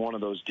Indians in one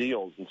of those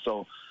deals. And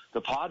so the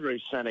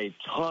Padres sent a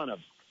ton of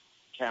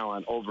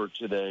talent over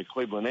to the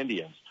Cleveland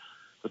Indians.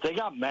 But they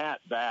got Matt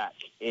back,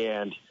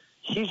 and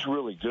he's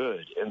really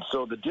good. And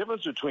so the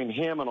difference between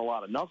him and a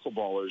lot of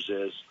knuckleballers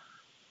is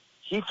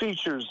he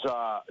features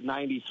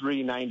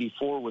 93,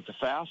 94 with the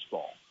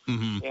fastball.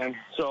 Mm-hmm. And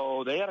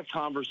so they had a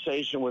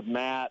conversation with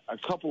Matt a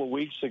couple of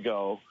weeks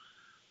ago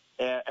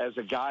as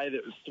a guy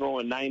that was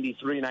throwing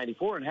 93,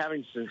 94 and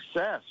having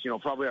success,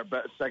 probably our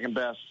second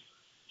best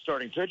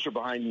starting pitcher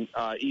behind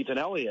Ethan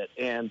Elliott,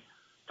 and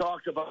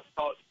talked about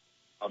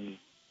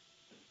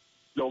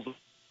those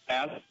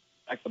aspects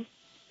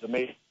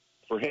made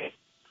for him.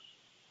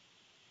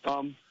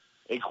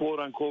 A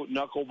quote-unquote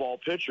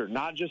knuckleball pitcher,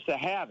 not just to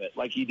have it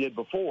like he did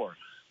before,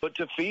 but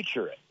to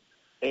feature it.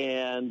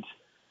 And,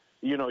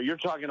 you're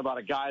talking about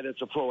a guy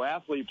that's a pro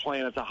athlete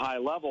playing at the high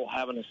level,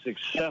 having a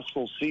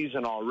successful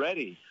season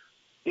already.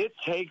 It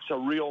takes a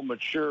real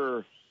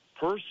mature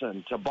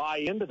person to buy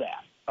into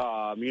that.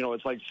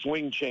 It's like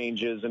swing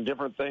changes and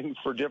different things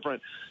for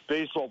different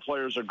baseball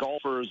players or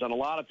golfers, and a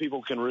lot of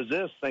people can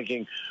resist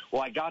thinking,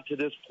 well, I got to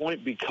this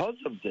point because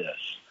of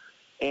this.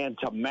 And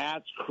to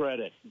Matt's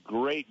credit,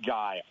 great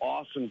guy,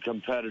 awesome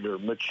competitor,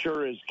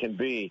 mature as can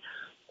be.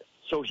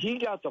 So he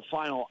got the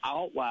final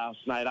out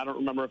last night. I don't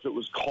remember if it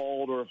was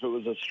called or if it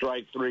was a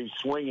strike three,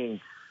 swinging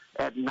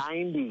at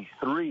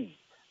 93.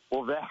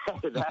 Well,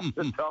 that's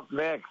a tough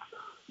mix.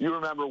 You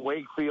remember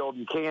Wakefield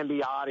and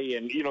Candiotti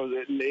and,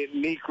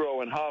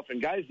 Necro and Huff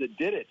and guys that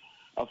did it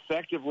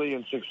effectively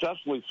and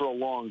successfully for a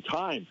long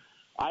time.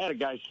 I had a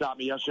guy stop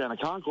me yesterday on a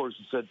concourse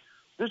and said,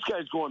 this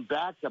guy's going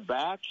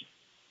back-to-back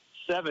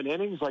 7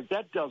 innings. Like,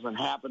 that doesn't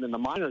happen in the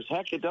minors.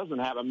 Heck, it doesn't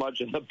happen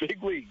much in the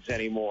big leagues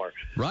anymore.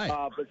 Right.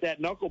 But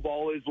that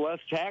knuckleball is less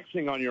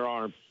taxing on your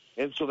arm.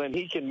 And so then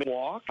he can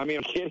walk. I mean,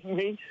 are you kidding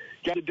me?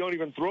 Guys that don't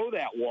even throw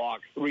that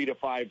walk 3 to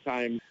 5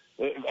 times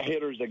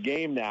hitters a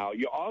game now.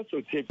 You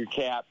also tip your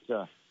cap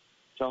to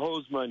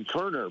Hosma and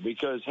Kerner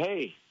because,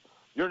 hey,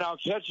 you're now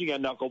catching a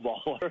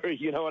knuckleballer.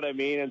 You know what I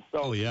mean? And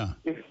so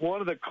it's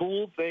one of the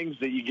cool things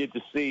that you get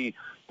to see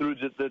through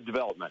the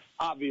development.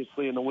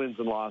 Obviously, in the wins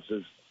and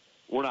losses,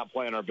 we're not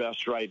playing our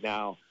best right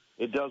now.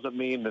 It doesn't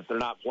mean that they're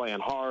not playing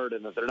hard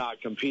and that they're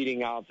not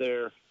competing out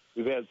there.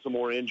 We've had some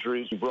more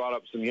injuries. We brought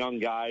up some young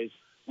guys.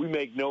 We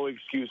make no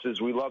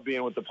excuses. We love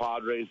being with the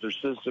Padres. Their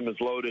system is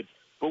loaded.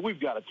 But we've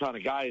got a ton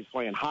of guys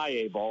playing high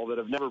A ball that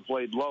have never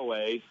played low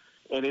A,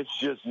 and it's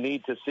just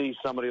neat to see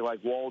somebody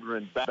like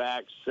Waldron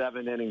back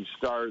 7-inning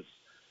starts.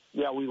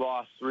 Yeah, we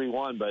lost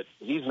 3-1, but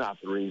he's not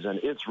the reason.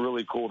 It's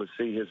really cool to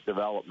see his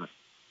development.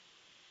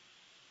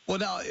 Well,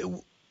 now,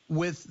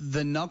 with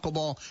the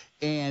knuckleball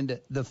and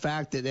the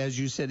fact that, as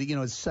you said,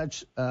 it's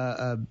such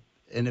an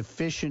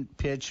efficient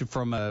pitch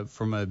from a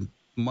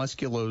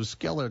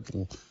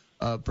musculoskeletal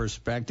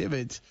perspective.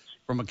 It's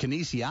from a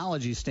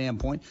kinesiology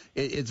standpoint,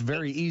 it's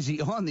very easy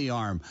on the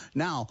arm.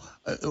 Now,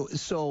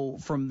 so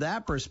from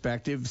that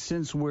perspective,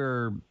 since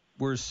we're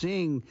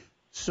seeing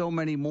so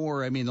many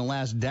more, I mean, the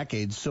last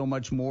decade, so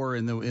much more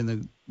in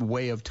the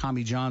way of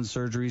Tommy John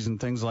surgeries and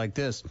things like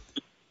this,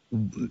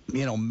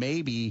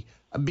 maybe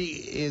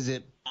is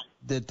it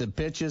that the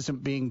pitch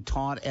isn't being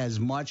taught as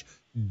much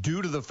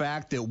due to the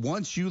fact that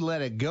once you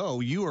let it go,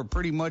 you are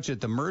pretty much at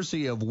the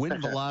mercy of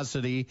wind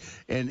velocity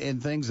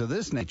and things of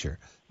this nature.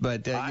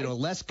 But,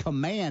 less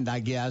command, I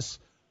guess,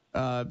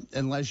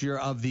 unless you're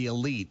of the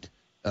elite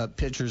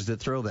pitchers that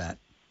throw that.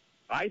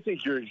 I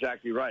think you're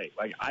exactly right.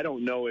 Like, I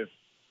don't know if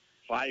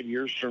 5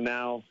 years from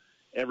now,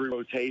 every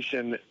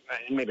rotation,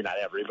 maybe not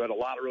every, but a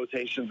lot of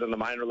rotations in the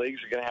minor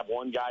leagues are going to have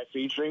one guy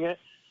featuring it.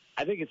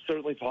 I think it's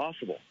certainly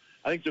possible.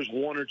 I think there's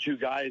 1 or 2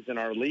 guys in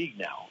our league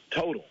now,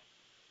 total,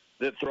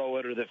 that throw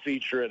it or that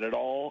feature it at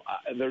all.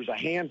 There's a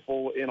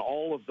handful in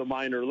all of the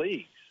minor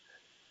leagues.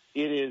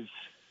 It is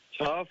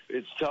tough.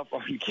 It's tough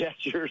on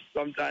catchers.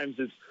 Sometimes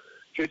it's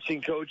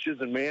pitching coaches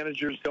and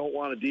managers don't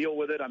want to deal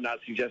with it. I'm not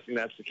suggesting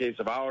that's the case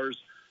of ours.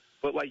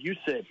 But like you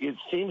said, it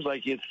seems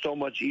like it's so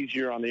much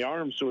easier on the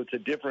arm, so it's a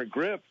different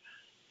grip.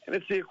 And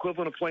it's the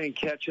equivalent of playing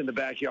catch in the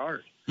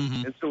backyard.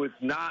 Mm-hmm. And so it's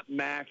not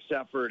max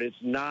effort. It's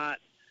not,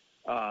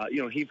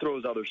 he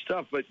throws other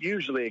stuff. But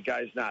usually a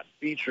guy's not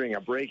featuring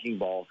a breaking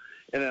ball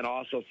and then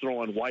also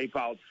throwing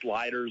wipeout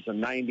sliders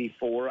and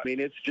 94. I mean,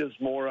 it's just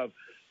more of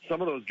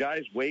some of those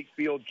guys,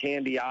 Wakefield,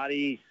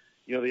 Candiotti,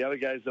 the other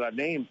guys that I've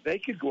named, they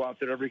could go out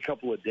there every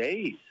couple of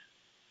days.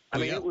 I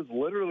mean, it was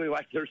literally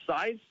like their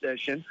side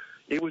session.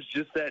 It was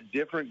just that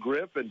different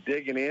grip and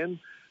digging in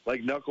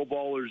like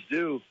knuckleballers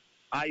do.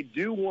 I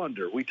do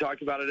wonder, we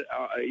talked about it,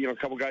 a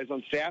couple guys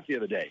on staff the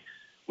other day.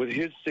 With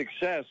his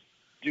success,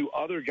 do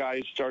other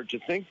guys start to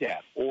think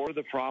that? Or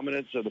the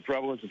prominence or the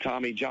prevalence of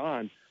Tommy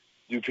John,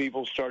 do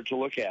people start to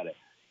look at it?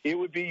 It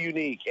would be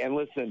unique. And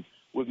listen,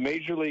 with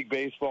Major League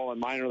Baseball and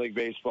Minor League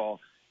Baseball,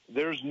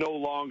 there's no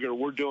longer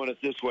we're doing it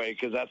this way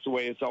because that's the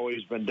way it's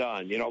always been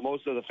done.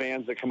 Most of the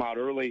fans that come out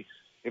early,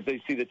 if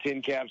they see the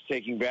Tin Caps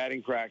taking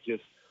batting practice,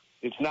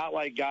 it's not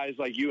like guys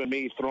like you and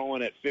me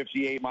throwing at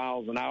 58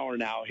 miles an hour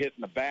now,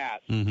 hitting the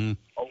bat. Mm-hmm.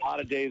 A lot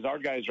of days our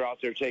guys are out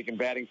there taking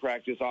batting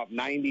practice off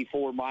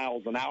 94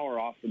 miles an hour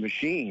off the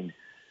machine.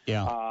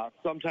 Yeah.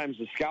 Sometimes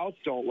the scouts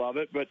don't love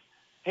it, but,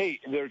 hey,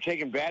 they're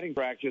taking batting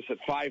practice at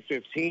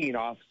 5:15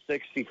 off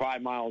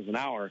 65 miles an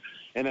hour,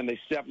 and then they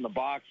step in the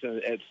box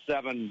at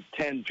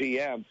 7:10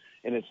 p.m.,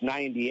 and it's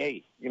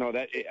 98.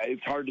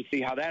 It's hard to see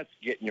how that's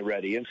getting you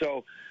ready. And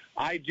so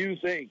I do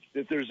think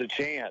that there's a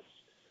chance.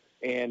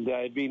 And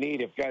it'd be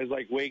neat if guys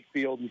like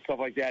Wakefield and stuff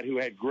like that, who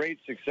had great,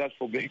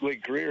 successful big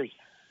league careers,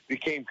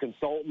 became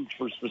consultants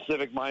for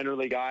specific minor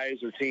league guys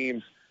or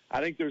teams. I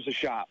think there's a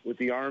shot with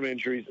the arm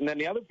injuries. And then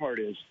the other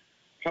part is,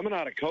 coming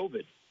out of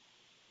COVID,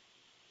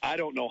 I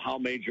don't know how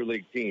major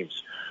league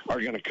teams are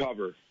going to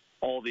cover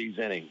all these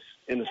innings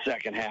in the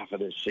second half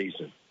of this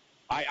season.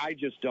 I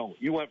just don't.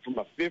 You went from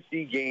a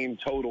 50-game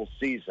total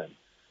season.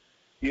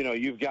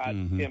 You've got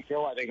Tim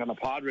Hill, I think, on the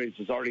Padres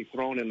has already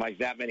thrown in like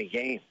that many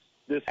games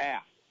this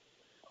half.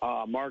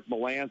 Mark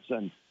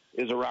Melanson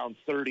is around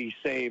 30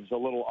 saves, a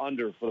little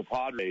under for the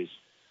Padres.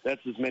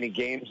 That's as many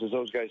games as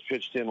those guys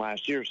pitched in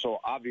last year. So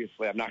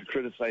obviously I'm not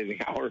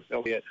criticizing our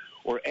affiliate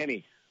or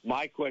any.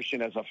 My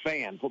question as a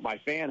fan, put my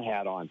fan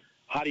hat on,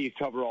 how do you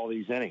cover all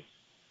these innings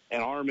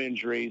and arm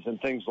injuries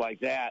and things like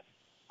that?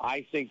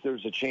 I think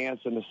there's a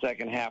chance in the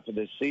second half of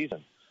this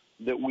season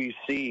that we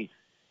see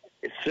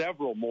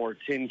several more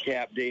tin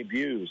cap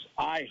debuts.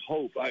 I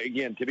hope,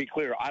 again, to be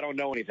clear, I don't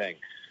know anything.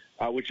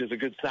 Which is a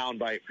good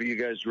soundbite for you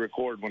guys to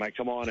record when I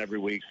come on every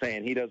week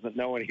saying he doesn't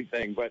know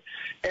anything. But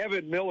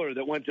Evan Miller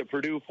that went to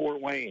Purdue Fort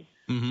Wayne,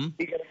 he's going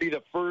to be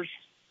the first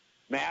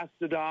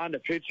mastodon to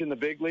pitch in the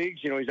big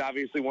leagues. He's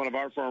obviously one of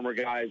our former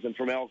guys and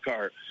from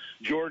Elkhart.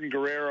 Jordan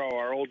Guerrero,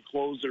 our old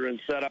closer and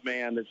setup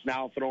man that's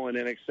now throwing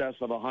in excess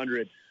of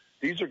 100.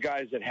 These are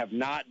guys that have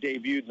not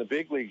debuted in the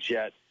big leagues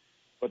yet,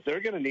 but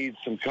they're going to need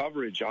some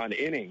coverage on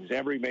innings.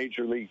 Every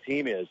major league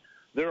team is.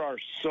 there are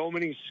so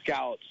many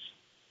scouts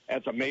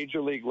at the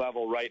major league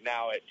level right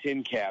now at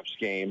Tin Caps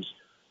games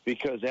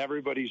because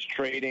everybody's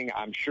trading.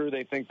 I'm sure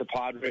they think the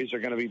Padres are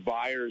going to be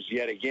buyers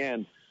yet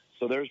again.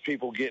 So there's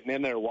people getting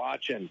in there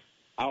watching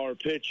our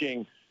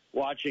pitching,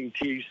 watching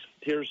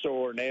Tirso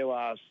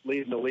Ornelas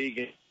leading the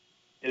league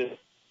to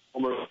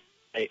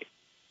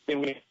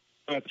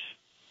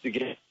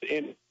get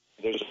in.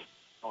 There's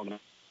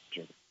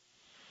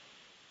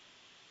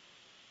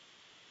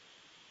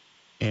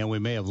and we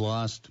may have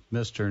lost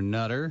Mr.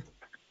 Nutter.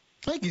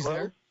 I think he's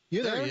there.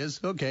 You there? There he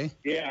is. Okay.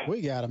 Yeah. We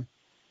got him.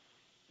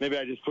 Maybe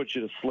I just put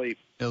you to sleep.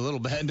 A little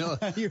bit. No.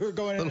 You were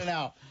going in and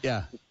out.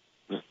 Yeah.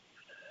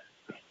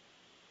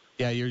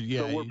 Yeah,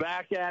 So we're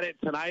back at it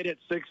tonight at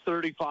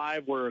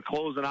 6:35. We're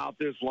closing out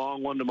this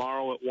long one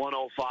tomorrow at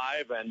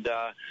 1:05, and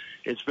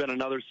it's been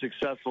another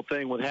successful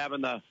thing with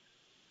having the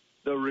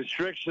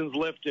restrictions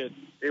lifted.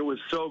 It was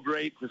so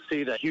great to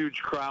see the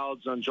huge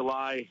crowds on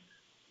July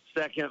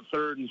 2nd,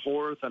 3rd, and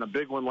 4th, and a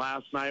big one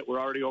last night. We're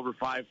already over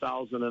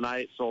 5,000 a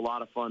night, so a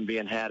lot of fun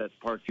being had at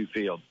Parkview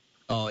Field.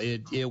 Oh,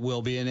 it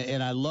will be,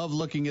 and I love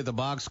looking at the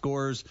box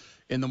scores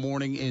in the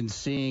morning and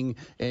seeing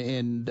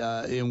and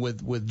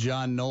with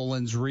John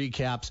Nolan's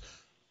recaps,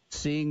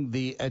 seeing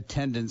the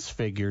attendance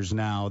figures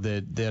now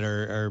that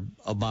are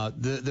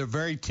about they're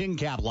very Tin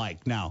Cap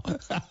like now.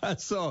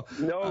 So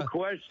no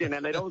question,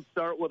 and they don't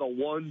start with a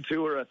 1,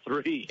 2, or a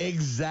 3.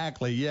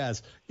 Exactly.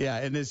 Yes. Yeah,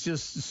 and it's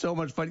just so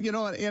much fun. You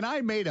know, and I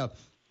made a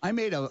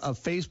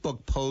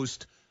Facebook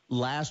post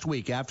last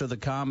week after the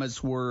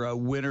Comets were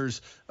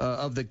winners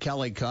of the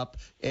Kelly Cup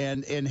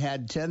and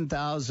had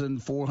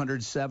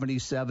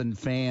 10,477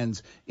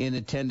 fans in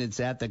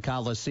attendance at the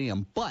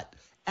Coliseum. But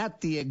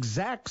at the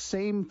exact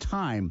same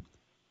time,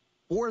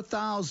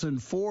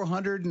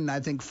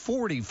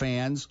 4,440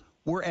 fans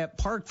were at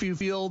Parkview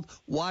Field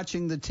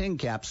watching the Tin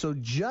Cap. So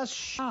just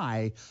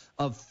shy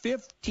of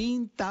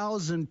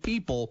 15,000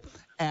 people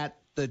at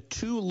the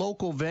two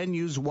local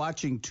venues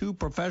watching two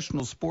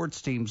professional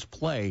sports teams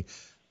play,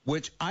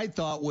 which I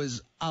thought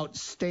was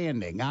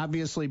outstanding.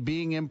 Obviously,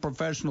 being in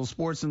professional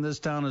sports in this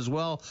town as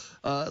well,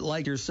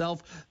 like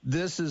yourself,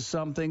 this is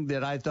something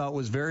that I thought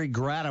was very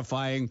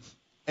gratifying.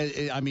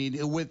 I mean,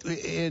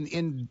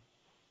 in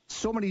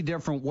so many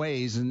different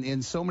ways and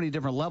in so many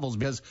different levels,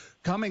 because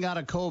coming out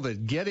of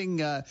COVID,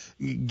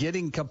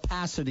 getting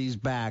capacities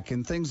back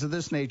and things of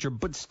this nature,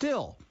 but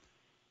still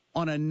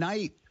on a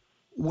night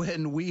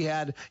when we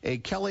had a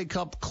Kelly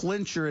Cup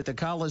clincher at the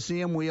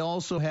Coliseum, we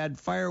also had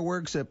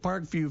fireworks at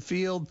Parkview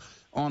Field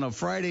on a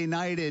Friday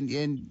night, and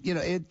you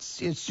know, it's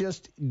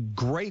just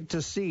great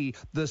to see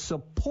the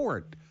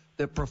support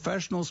that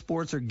professional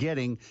sports are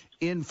getting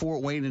in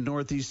Fort Wayne and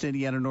Northeast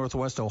Indiana,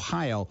 Northwest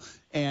Ohio,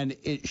 and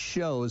it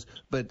shows.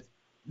 But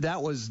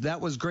that was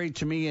great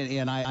to me,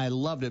 and I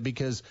loved it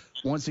because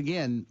once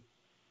again,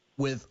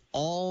 with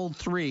all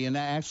three, and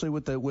actually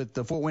with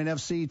the Fort Wayne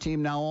FC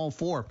team now, all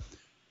four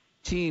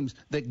teams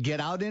that get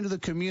out into the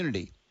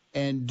community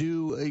and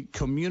do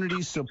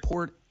community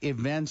support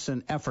events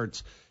and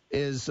efforts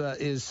is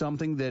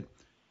something that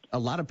a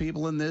lot of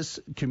people in this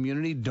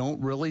community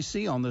don't really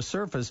see on the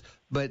surface,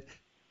 but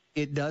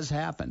it does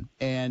happen.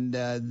 And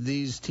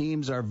these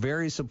teams are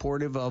very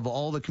supportive of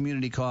all the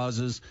community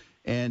causes,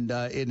 and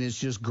it's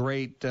just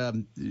great, great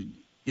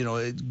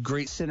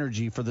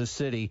synergy for the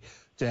city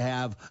to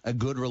have a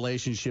good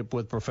relationship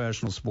with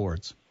professional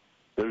sports.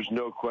 There's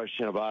no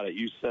question about it.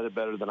 You said it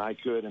better than I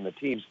could, and the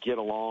teams get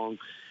along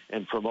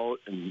and promote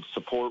and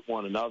support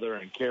one another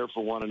and care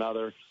for one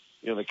another.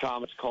 You know, the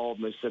Comets called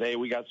and they said, hey,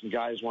 we got some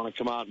guys want to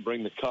come out and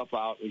bring the cup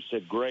out. We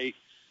said, great.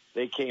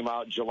 They came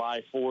out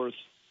July 4th,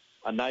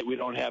 a night we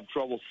don't have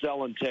trouble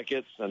selling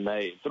tickets, and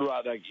they threw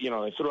out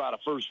a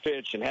first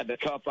pitch and had the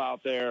cup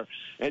out there,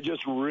 and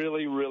just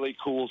really, really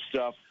cool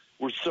stuff.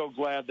 We're so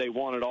glad they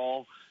won it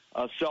all.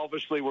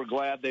 Selfishly, we're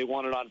glad they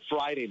won it on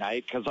Friday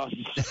night, because on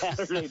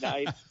Saturday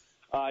night,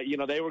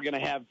 they were going to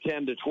have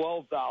 10 to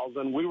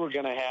 12,000. We were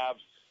going to have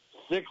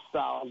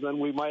 6,000.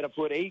 We might have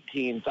put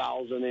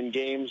 18,000 in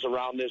games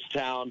around this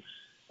town.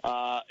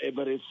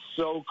 But it's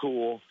so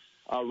cool.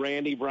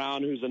 Randy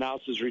Brown, who's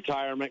announced his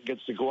retirement,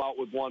 gets to go out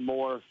with one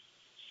more.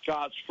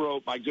 Scott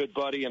Sproat, my good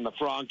buddy, and the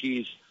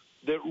Frankies,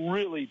 that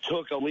really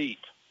took a leap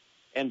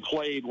and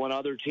played when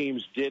other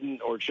teams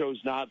didn't or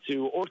chose not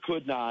to or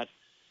could not.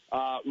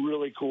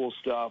 Really cool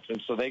stuff.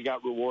 And so they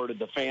got rewarded.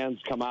 The fans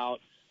come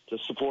out to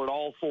support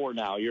all four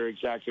now. You're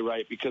exactly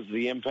right, because of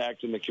the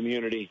impact in the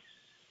community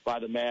by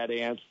the Mad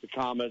Ants, the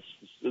Comets,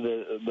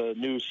 the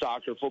new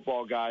soccer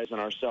football guys, and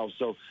ourselves.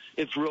 So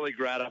it's really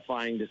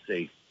gratifying to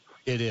see.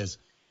 It is.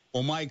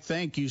 Well, Mike,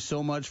 thank you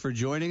so much for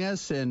joining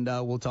us, and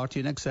we'll talk to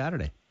you next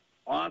Saturday.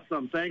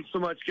 Awesome. Thanks so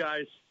much,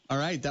 guys. All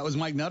right, that was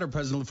Mike Nutter,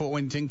 president of Fort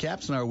Wayne Tin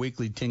Caps, in our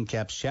weekly Tin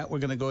Caps chat. We're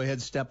going to go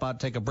ahead, step out,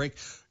 take a break.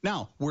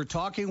 Now, we're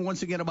talking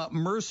once again about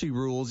mercy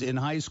rules in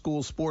high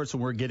school sports,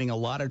 and we're getting a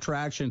lot of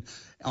traction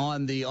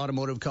on the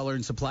Automotive Color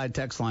and Supply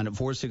text line at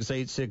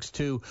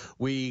 46862.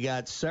 We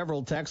got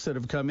several texts that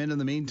have come in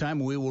the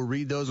meantime. We will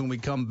read those when we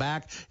come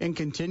back and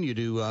continue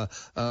to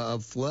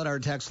flood our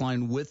text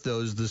line with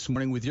those this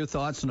morning with your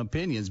thoughts and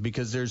opinions,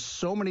 because there's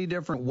so many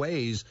different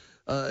ways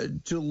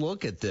to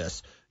look at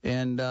this.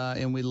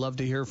 And we'd love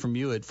to hear from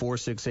you at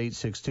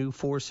 46862,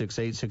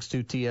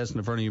 46862, TS in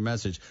the front of your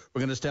message. We're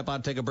going to step out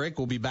and take a break.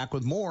 We'll be back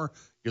with more.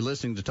 You're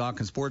listening to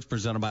Talkin' Sports,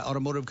 presented by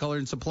Automotive Color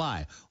and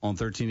Supply on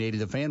 1380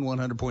 The Fan,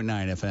 100.9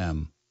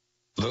 FM.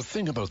 The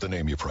thing about the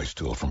Name Your Price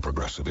tool from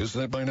Progressive is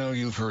that by now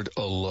you've heard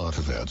a lot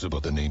of ads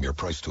about the Name Your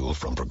Price tool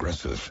from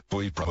Progressive.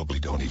 We probably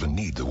don't even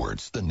need the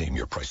words, the Name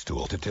Your Price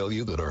tool, to tell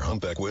you that our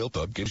humpback whale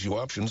pup gives you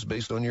options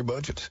based on your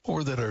budget,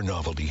 or that our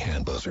novelty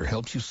hand buzzer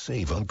helps you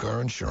save on car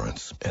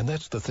insurance. And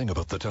that's the thing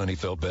about the tiny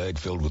felt bag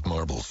filled with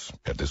marbles.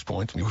 At this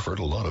point, you've heard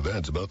a lot of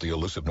ads about the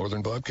elusive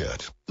northern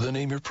bobcat. The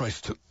Name Your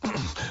Price tool,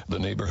 the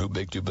neighbor who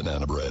baked you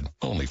banana bread,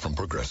 only from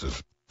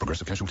Progressive.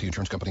 Progressive Casualty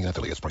Insurance Company and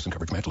affiliates. Price and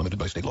coverage match limited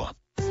by state law.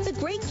 The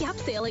great Gap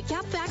sale at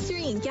Gap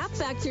Factory and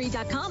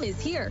GapFactory.com is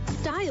here.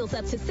 Styles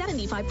up to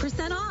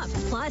 75% off.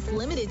 Plus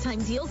limited time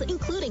deals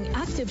including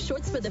active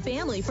shorts for the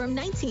family from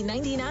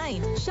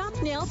 $19.99. Shop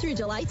now through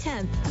July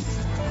 10th.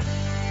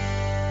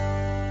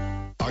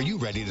 Are you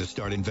ready to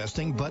start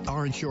investing but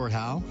aren't sure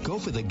how? Go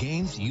for the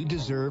gains you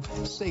deserve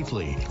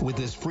safely with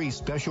this free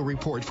special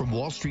report from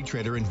Wall Street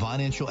trader and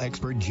financial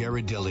expert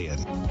Jared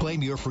Dillian.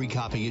 Claim your free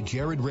copy at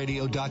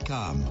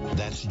jaredradio.com.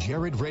 That's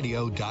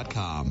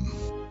jaredradio.com.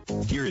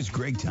 Here is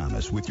Greg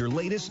Thomas with your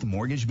latest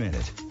Mortgage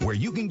Minute, where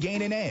you can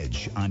gain an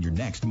edge on your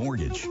next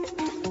mortgage.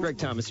 Greg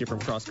Thomas here from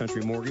Cross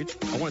Country Mortgage.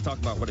 I want to talk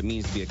about what it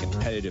means to be a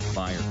competitive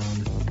buyer.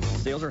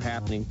 Sales are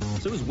happening,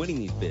 so is winning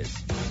these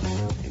bids.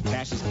 And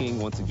cash is king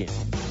once again.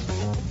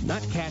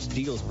 Not cash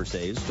deals per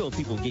se, there's still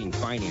people getting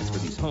financed for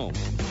these homes,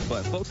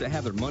 but folks that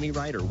have their money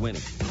right are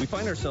winning. We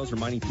find ourselves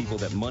reminding people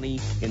that money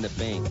in the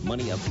bank,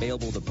 money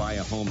available to buy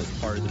a home is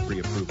part of the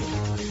pre-approval.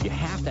 You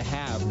have to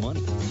have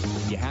money.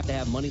 You have to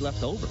have money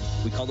left over.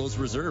 We call those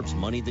reserves,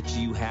 money that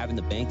you have in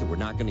the bank that we're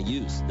not going to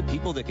use. The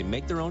people that can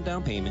make their own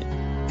down payment,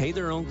 pay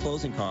their own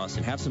closing costs,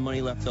 and have some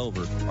money left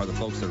over are the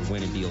folks that are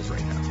winning deals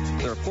right now.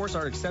 There, of course,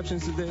 are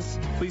exceptions to this.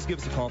 Please give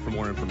us a call for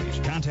more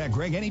information. Contact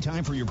Greg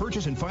anytime for your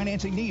purchase and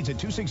financing needs at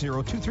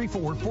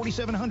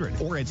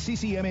 260-234-4700 or at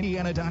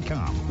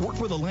ccmindiana.com.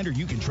 Work with a lender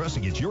you can trust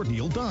to get your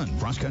deal done.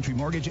 Cross Country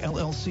Mortgage,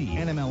 LLC,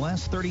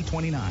 NMLS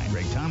 3029.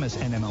 Greg Thomas,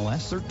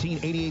 NMLS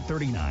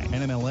 138839.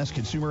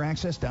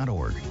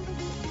 NMLSconsumeraccess.org.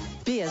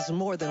 Via has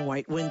more than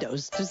white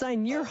windows.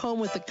 Design your home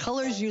with the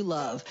colors you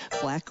love.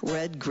 Black,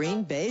 red,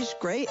 green, beige,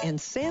 gray,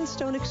 and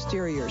sandstone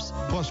exteriors.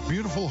 Plus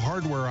beautiful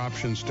hardware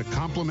options to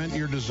complement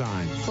your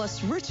design.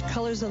 Plus rich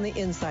colors on the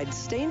inside,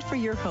 stained for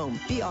your home.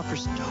 Via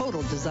offers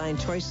total design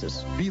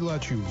choices. Via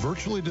lets you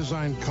virtually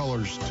design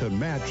colors to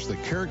match the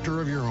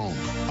character of your home.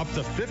 Up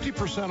to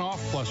 50% off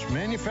plus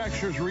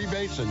manufacturer's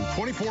rebates and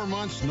 24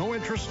 months, no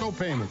interest, no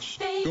payments.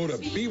 Go to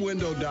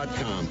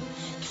bwindow.com.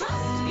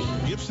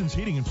 Gibson's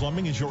Heating and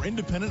Plumbing is your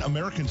independent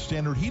American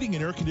Standard heating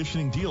and air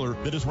conditioning dealer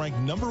that is ranked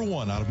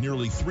 #1 out of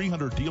nearly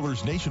 300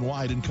 dealers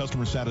nationwide in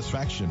customer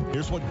satisfaction.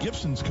 Here's what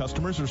Gibson's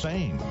customers are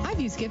saying. I've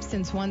used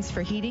Gibson's once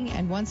for heating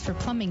and once for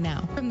plumbing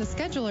now. From the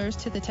schedulers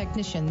to the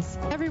technicians,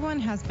 everyone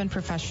has been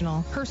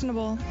professional,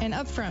 personable, and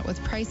upfront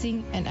with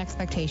pricing and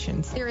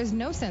expectations. There is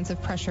no sense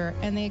of pressure,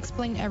 and they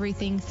explain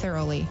everything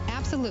thoroughly.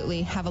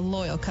 Absolutely have a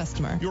loyal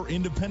customer. Your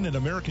independent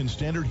American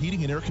Standard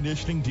heating and air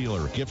conditioning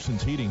dealer,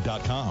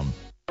 Gibson'sHeating.com.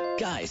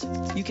 Guys,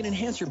 you can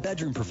enhance your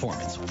bedroom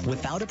performance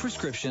without a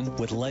prescription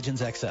with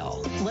Legends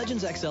XL.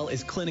 Legends XL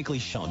is clinically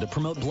shown to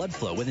promote blood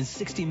flow within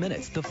 60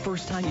 minutes the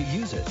first time you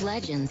use it.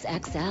 Legends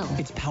XL.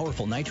 Its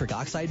powerful nitric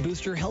oxide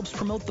booster helps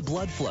promote the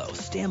blood flow,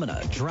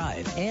 stamina,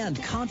 drive, and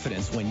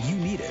confidence when you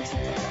need it.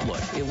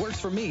 Look, it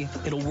works for me,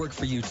 it'll work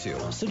for you too.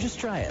 So just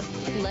try it.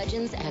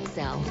 Legends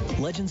XL.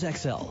 Legends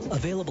XL,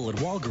 available at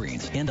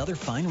Walgreens and other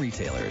fine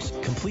retailers.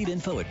 Complete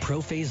info at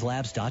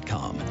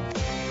ProPhaseLabs.com.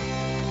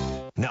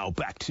 Now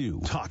back to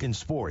Talkin'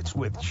 Sports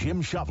with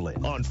Jim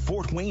Shovlin on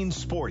Fort Wayne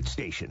Sports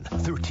Station,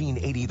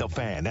 1380 The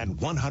Fan and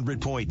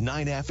 100.9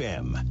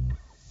 FM.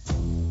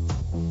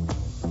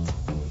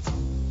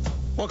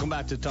 Welcome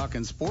back to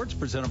Talkin' Sports,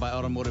 presented by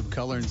Automotive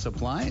Color and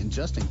Supply. And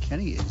Justin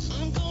Kenny is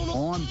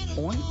on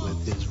point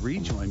with his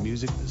rejoin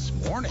music this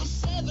morning.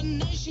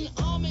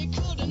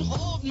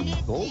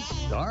 Gold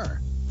Star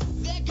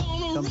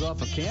comes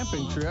off a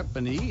camping trip,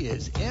 and he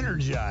is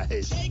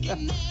energized.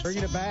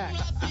 Bringing it back,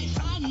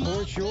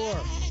 for sure.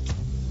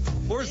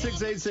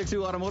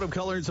 46862 Automotive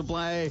Color and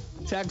Supply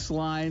text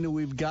line.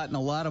 We've gotten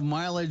a lot of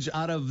mileage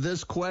out of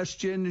this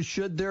question.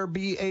 Should there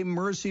be a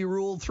mercy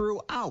rule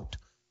throughout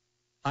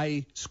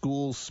high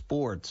school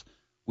sports?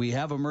 We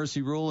have a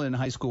mercy rule in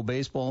high school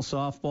baseball,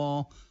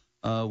 softball.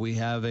 We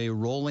have a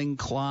rolling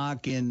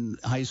clock in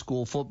high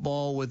school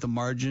football with a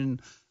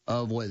margin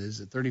of,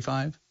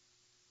 35?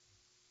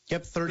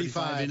 Yep,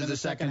 35 into the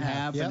second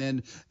half. Yep. And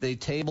then they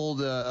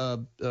tabled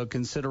a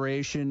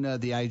consideration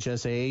the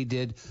IHSAA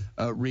did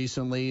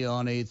recently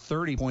on a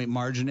 30-point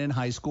margin in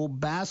high school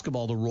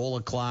basketball to roll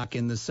a clock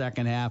in the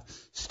second half,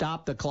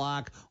 stop the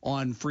clock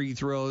on free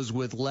throws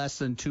with less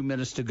than 2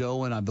 minutes to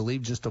go, and I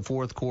believe just the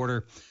fourth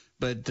quarter.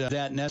 But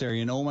that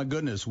necessary. And, oh, my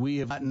goodness, we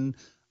have gotten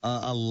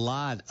a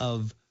lot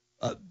of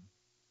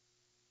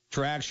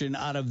traction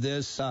out of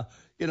this.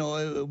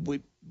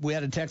 We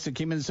had a text that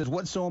came in and says,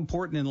 what's so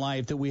important in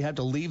life that we have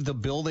to leave the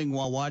building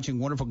while watching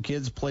wonderful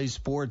kids play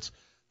sports,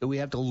 that we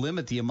have to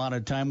limit the amount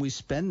of time we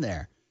spend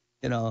there?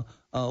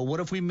 What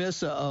if we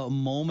miss a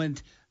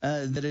moment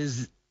that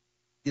is,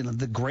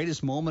 the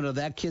greatest moment of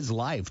that kid's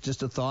life?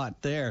 Just a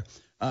thought there.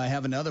 I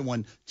have another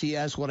one.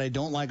 TS, what I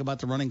don't like about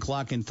the running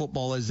clock in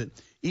football is that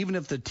even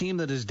if the team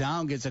that is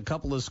down gets a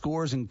couple of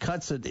scores and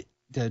cuts it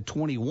to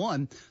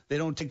 21, they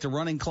don't take the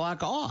running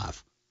clock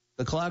off.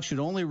 The clock should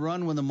only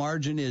run when the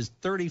margin is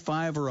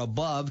 35 or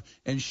above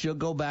and should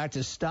go back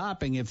to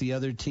stopping if the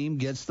other team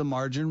gets the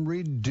margin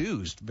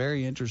reduced.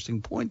 Very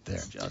interesting point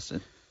there,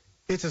 Justin.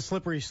 It's a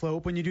slippery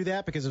slope when you do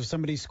that, because if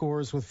somebody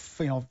scores with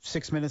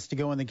 6 minutes to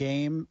go in the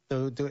game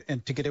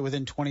and to get it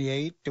within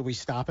 28, do we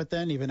stop it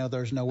then, even though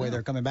there's no way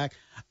they're coming back?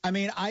 I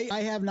mean,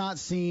 I have not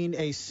seen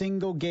a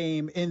single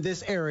game in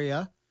this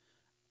area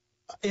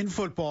in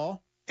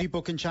football.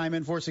 People can chime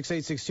in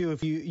 46862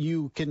 if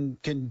you can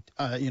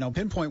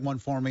pinpoint one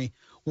for me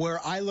where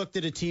I looked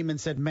at a team and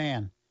said,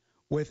 man,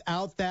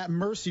 without that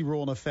mercy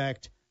rule in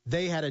effect,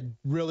 they had a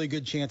really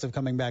good chance of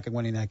coming back and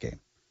winning that game.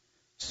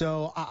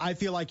 So I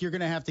feel like you're going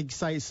to have to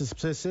cite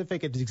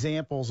specific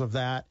examples of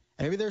that.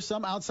 And maybe there's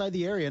some outside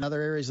the area in other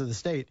areas of the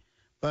state,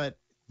 but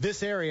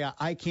this area,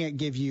 I can't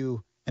give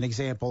you an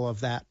example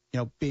of that,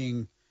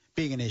 being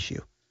an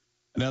issue.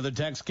 Another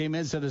text came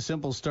in, said a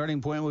simple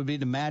starting point would be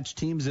to match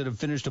teams that have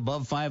finished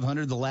above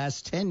 500 the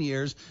last 10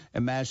 years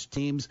and match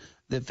teams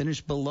that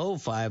finished below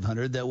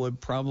 500. That would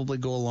probably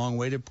go a long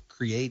way to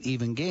create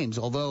even games,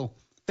 although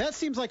that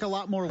seems like a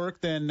lot more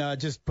work than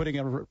just putting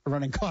a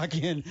running clock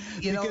in,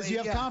 because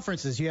you have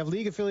conferences, you have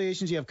league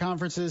affiliations, you have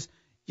conferences,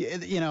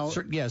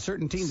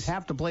 certain teams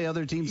have to play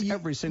other teams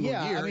every single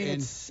year.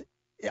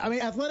 I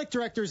mean, athletic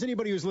directors,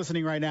 anybody who's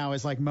listening right now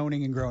is like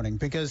moaning and groaning,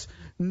 because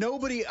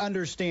nobody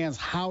understands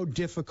how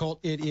difficult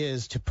it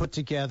is to put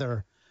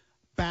together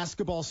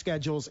basketball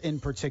schedules in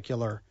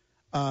particular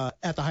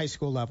at the high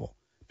school level,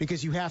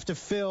 because you have to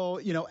fill,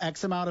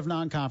 X amount of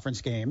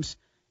non-conference games.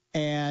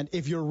 And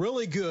if you're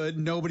really good,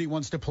 nobody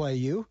wants to play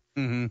you.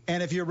 Mm-hmm.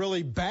 And if you're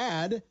really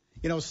bad,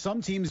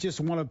 some teams just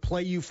want to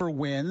play you for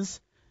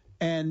wins.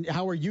 And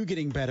how are you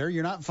getting better?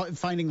 You're not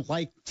finding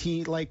like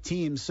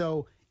teams.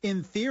 So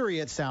in theory,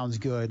 it sounds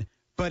good,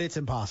 but it's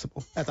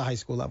impossible at the high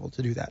school level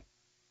to do that.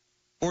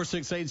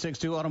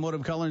 46862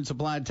 Automotive Color and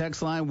Supply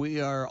text line. We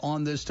are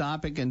on this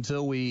topic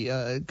until we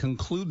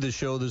conclude the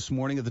show this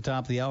morning at the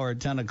top of the hour at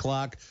 10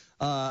 o'clock.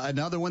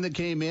 Another one that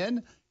came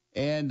in,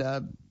 and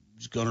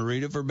just going to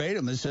read it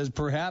verbatim. It says,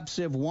 perhaps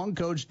if one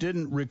coach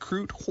didn't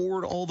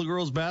hoard all the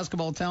girls'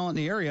 basketball talent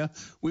in the area,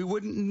 we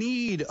wouldn't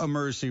need a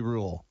mercy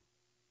rule.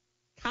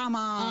 Come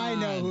on. I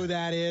know who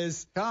that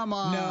is. Come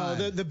on.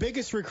 No, the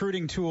biggest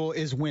recruiting tool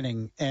is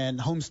winning, and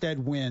Homestead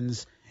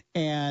wins,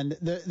 and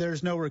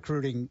there's no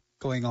recruiting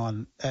going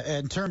on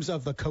in terms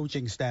of the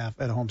coaching staff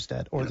at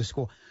Homestead or the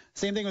school.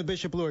 Same thing with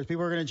Bishop Luers.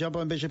 People are going to jump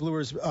on Bishop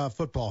Luers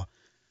football.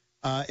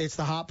 It's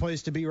the hot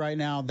place to be right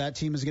now. That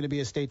team is going to be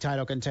a state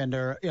title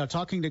contender.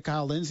 Talking to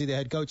Kyle Lindsey, the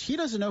head coach, he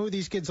doesn't know who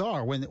these kids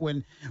are.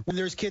 When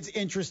there's kids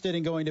interested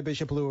in going to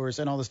Bishop Luers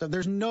and all this stuff,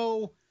 there's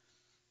no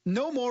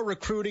more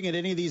recruiting at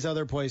any of these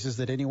other places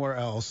than anywhere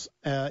else.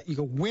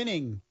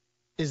 Winning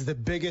is the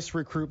biggest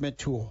recruitment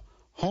tool.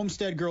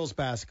 Homestead girls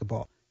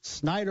basketball,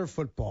 Snyder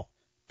football,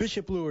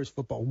 Bishop Luers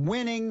football.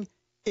 Winning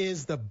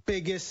is the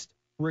biggest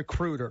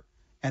recruiter.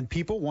 And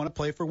people want to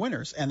play for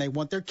winners, and they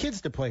want their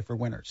kids to play for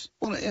winners.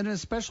 Well, and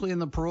especially in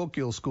the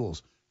parochial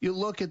schools. You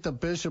look at the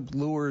Bishop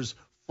Luers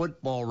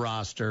football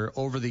roster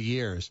over the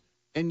years,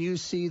 and you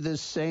see the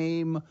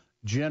same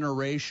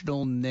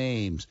generational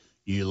names.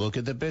 You look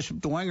at the Bishop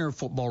Dwenger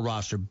football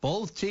roster.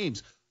 Both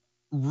teams,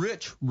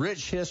 rich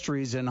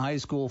histories in high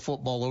school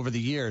football over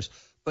the years,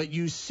 but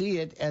you see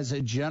it as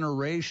a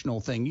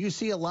generational thing. You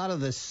see a lot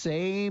of the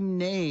same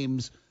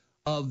names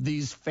of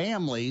these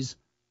families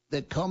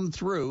that come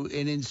through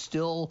and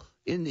instill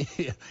in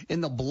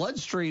the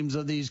bloodstreams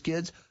of these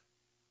kids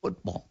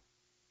football.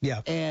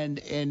 Yeah. And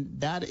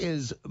that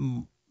is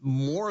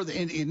more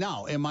than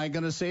now. Am I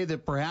going to say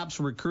that perhaps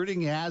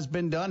recruiting has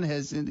been done?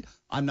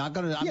 I'm not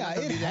going to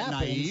be that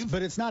naive,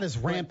 but it's not as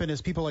rampant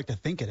as people like to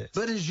think it is.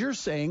 But as you're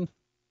saying,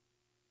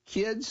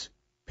 kids,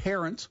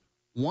 parents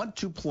want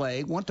to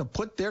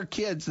put their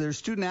kids, their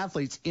student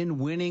athletes, in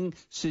winning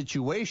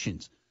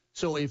situations.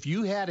 So if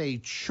you had a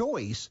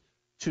choice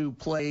to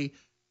play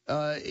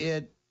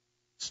at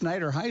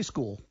Snyder High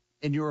School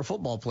and you're a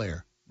football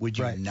player, would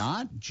you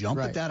not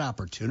jump at that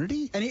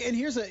opportunity? And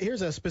here's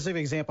a specific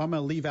example. I'm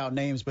going to leave out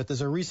names, but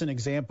there's a recent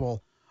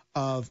example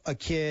of a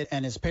kid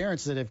and his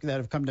parents that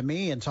have come to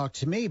me and talked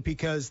to me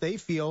because they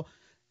feel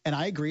and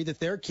I agree that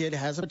their kid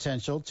has a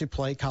potential to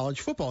play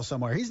college football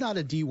somewhere. He's not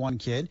a D1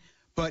 kid,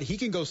 but he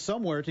can go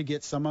somewhere to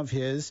get some of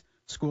his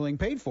schooling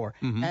paid for.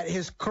 Mm-hmm. At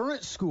his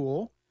current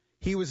school,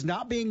 he was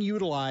not being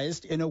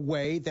utilized in a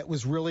way that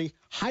was really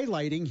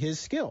highlighting his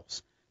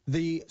skills.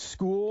 The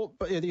school,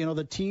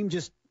 the team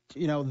just,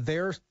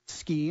 their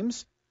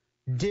schemes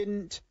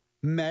didn't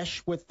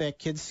mesh with that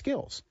kid's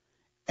skills.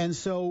 And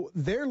so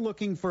they're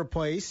looking for a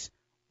place.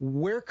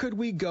 Where could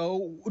we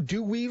go?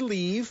 Do we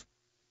leave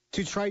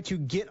to try to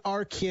get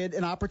our kid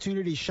an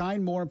opportunity to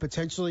shine more and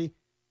potentially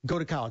go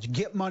to college,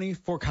 get money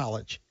for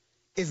college?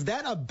 Is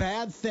that a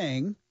bad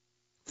thing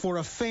for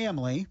a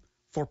family,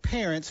 for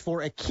parents,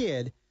 for a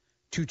kid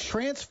to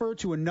transfer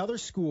to another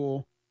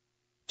school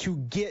to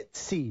get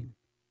seen?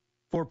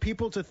 For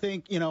people to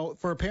think,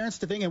 for parents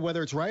to think, and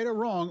whether it's right or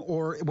wrong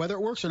or whether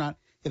it works or not,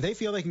 if they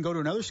feel they can go to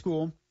another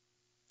school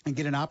and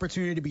get an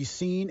opportunity to be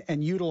seen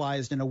and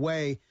utilized in a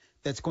way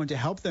that's going to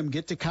help them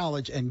get to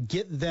college and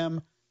get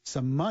them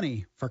some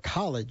money for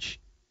college,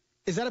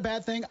 is that a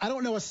bad thing? I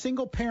don't know a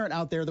single parent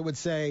out there that would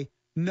say,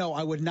 no,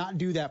 I would not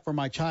do that for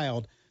my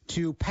child,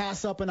 to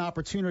pass up an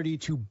opportunity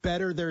to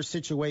better their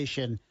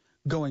situation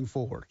going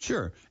forward.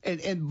 Sure.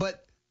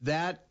 But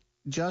that,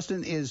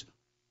 Justin, is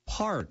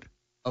part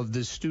of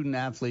the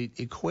student-athlete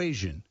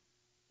equation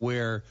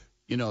where,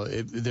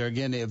 if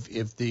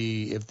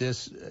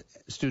this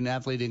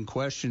student-athlete in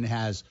question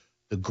has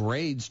the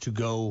grades to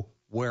go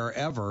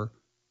wherever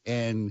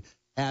and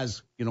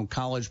has,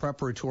 college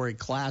preparatory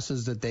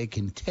classes that they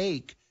can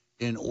take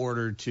in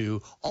order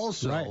to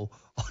also,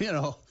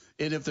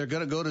 and if they're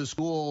going to go to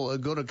school,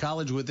 go to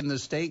college within the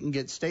state and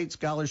get state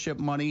scholarship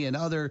money and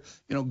other,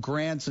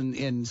 grants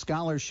and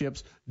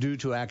scholarships due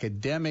to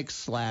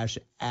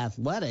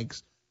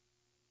academics/athletics,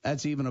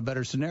 that's even a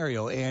better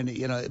scenario. And,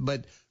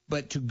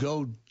 but to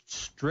go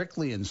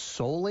strictly and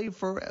solely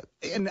for,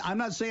 and I'm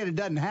not saying it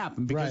doesn't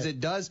happen, because it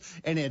does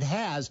and it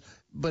has,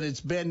 but it's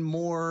been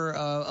more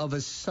of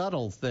a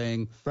subtle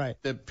thing. Right.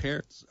 That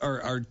parents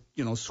are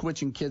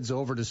switching kids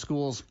over to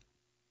schools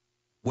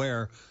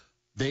where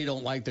they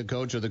don't like the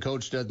coach or the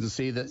coach doesn't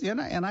see that.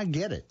 And I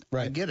get it.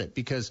 Right. I get it,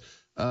 because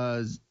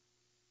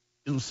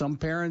some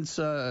parents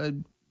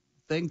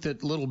think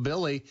that little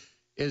Billy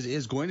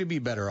is going to be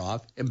better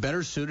off and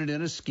better suited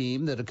in a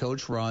scheme that a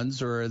coach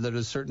runs or that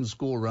a certain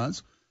school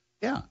runs.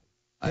 Yeah.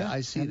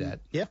 I see that.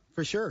 Yeah,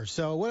 for sure.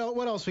 So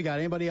what else we got?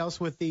 Anybody else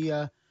with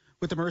the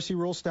Mercy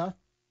Rule stuff?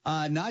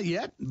 Not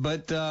yet,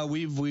 but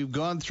we've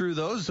gone through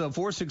those.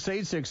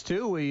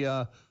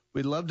 46862.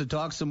 We'd love to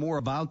talk some more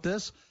about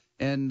this.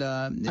 And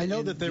I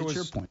know that there was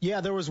your point.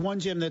 Yeah, there was one,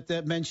 Jim,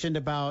 that mentioned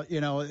about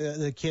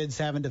the kids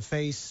having to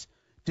face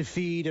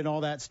defeat and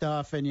all that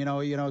stuff, and kind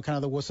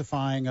of the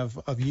wussifying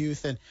of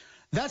youth, and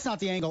that's not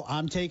the angle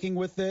I'm taking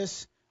with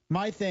this.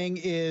 My thing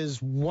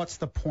is, what's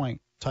the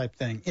point type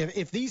thing.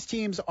 If these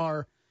teams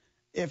are,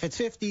 if it's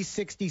 50,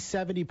 60,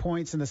 70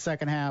 points in the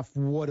second half,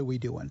 what are we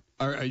doing?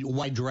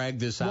 Why drag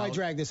this out? Why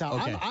drag this out?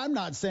 Okay. I'm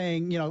not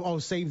saying,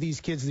 save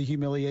these kids the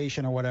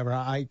humiliation or whatever.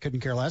 I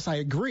couldn't care less. I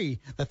agree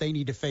that they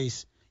need to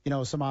face,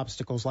 some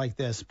obstacles like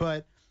this.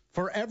 But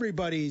for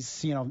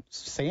everybody's,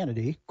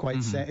 sanity,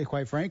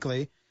 quite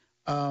frankly,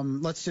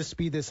 let's just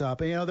speed this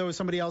up. And, there was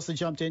somebody else that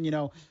jumped in,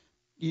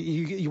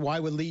 why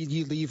would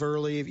you leave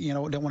early if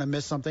don't want to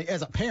miss something?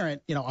 As a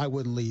parent, I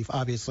wouldn't leave,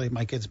 obviously, if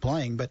my kid's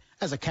playing. But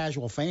as a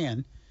casual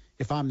fan,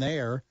 if I'm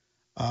there,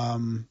 I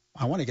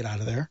want to get out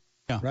of there.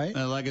 Yeah. Right?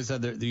 And like I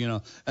said,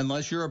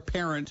 unless you're a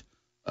parent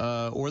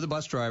or the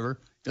bus driver,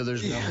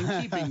 there's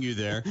nothing keeping you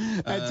there.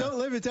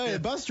 Let me tell you,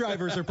 bus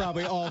drivers are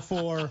probably all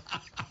for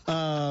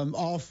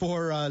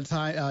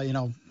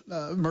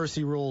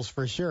mercy rules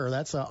for sure.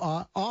 That's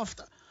a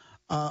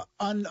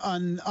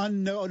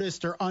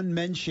unnoticed or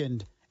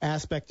unmentioned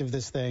aspect of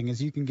this thing,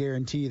 is you can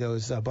guarantee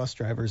those bus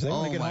drivers, they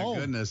want to get home. Oh my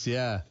goodness,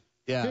 yeah.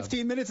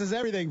 15 minutes is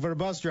everything for a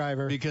bus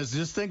driver. Because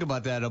just think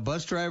about that. A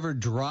bus driver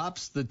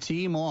drops the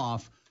team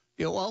off.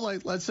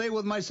 Let's say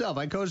with myself,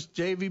 I coached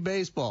JV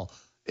baseball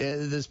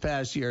this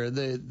past year.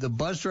 The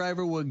bus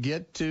driver would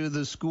get to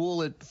the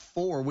school at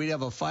 4. We'd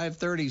have a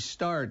 5:30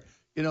 start.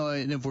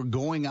 And if we're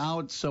going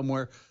out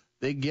somewhere,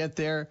 they get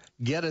there,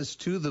 get us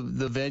to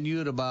the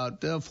venue at about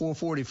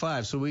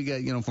 4:45. So we got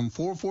from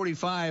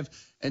 4:45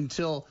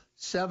 until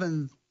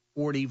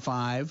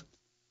 7:45.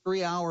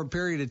 3-hour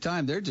period of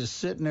time. They're just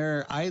sitting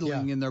there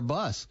idling in their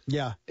bus.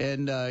 Yeah.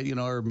 And,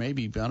 or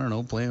maybe, I don't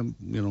know,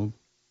 playing,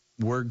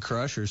 Word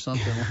Crush or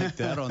something like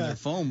that on their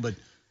phone. But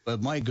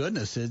my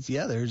goodness,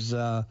 there's,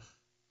 the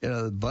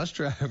bus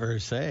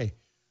drivers, hey.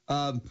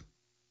 And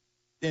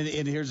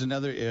here's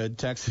another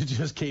text that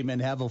just came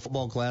in: have a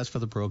football class for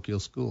the parochial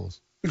schools.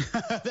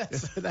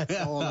 that's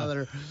a whole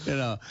other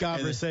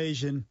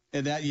conversation.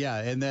 And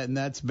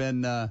that's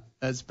been a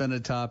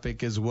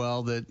topic as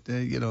well that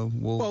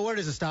Well, where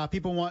does it stop?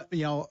 People want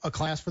a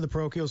class for the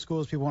parochial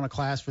schools. People want a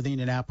class for the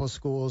Indianapolis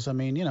schools. I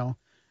mean,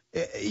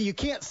 you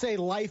can't say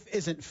life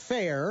isn't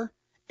fair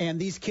and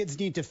these kids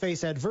need to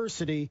face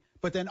adversity,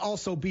 but then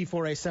also be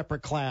for a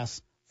separate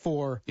class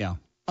for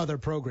other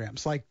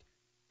programs. Like,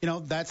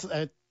 that's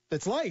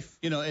It's life.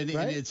 And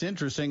it's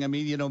interesting. I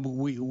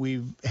mean,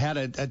 we've had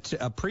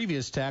a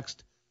previous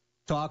text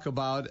talk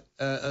about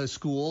a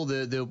school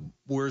that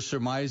we're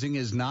surmising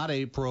is not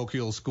a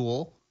parochial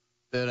school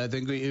that I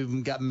think we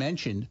even got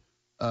mentioned.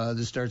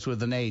 That starts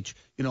with an H.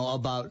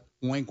 About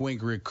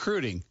wink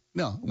recruiting.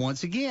 No,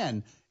 once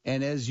again,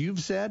 and as you've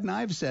said and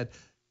I've said,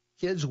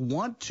 kids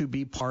want to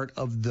be part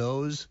of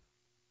those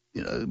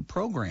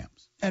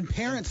programs. And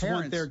parents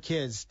want their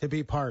kids to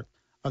be part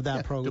of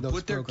that program. To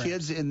put their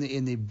kids in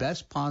the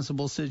best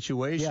possible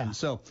situation.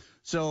 Yeah.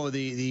 So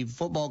the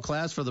football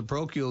class for the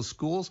parochial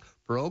schools,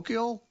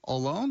 parochial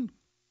alone,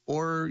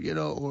 or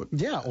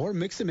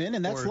mix them in,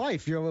 and that's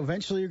life.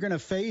 Eventually you're going to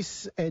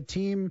face a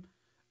team.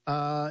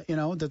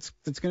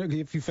 That's going to,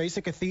 if you face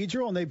a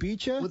Cathedral and they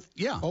beat you,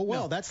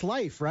 that's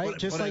life, right?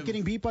 Just like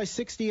getting beat by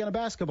 60 on a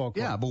basketball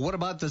court. Yeah, but what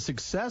about the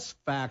success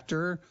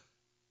factor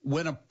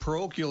when a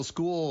parochial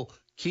school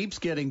keeps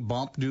getting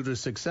bumped due to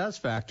success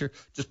factor?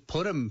 Just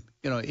put them,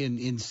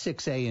 in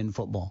 6A in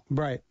football.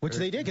 Right, which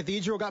they did.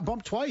 Cathedral got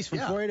bumped twice from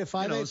 4A to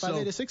 5A,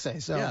 5A to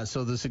 6A.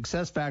 So the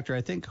success factor,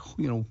 I think,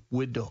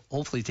 would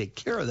hopefully take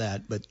care of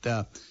that. But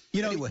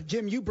anyway.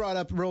 Jim, you brought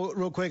up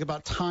real quick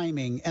about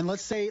timing, and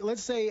let's say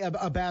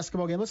a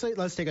basketball game.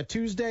 Let's take a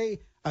Tuesday,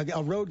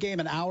 a road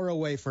game, an hour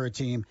away for a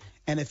team,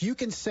 and if you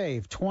can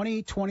save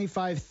 20,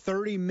 25,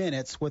 30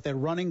 minutes with a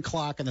running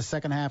clock in the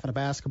second half in a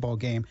basketball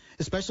game,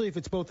 especially if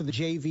it's both of the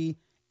JV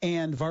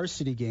and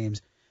varsity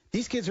games,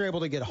 these kids are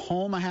able to get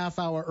home a half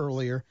hour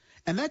earlier,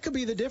 and that could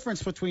be the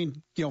difference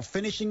between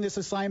finishing this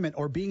assignment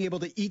or being able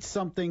to eat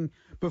something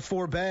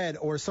before bed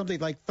or something.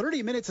 Like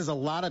 30 minutes is a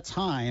lot of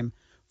time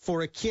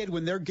for a kid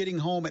when they're getting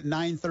home at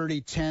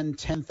 9:30,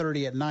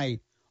 10:30 at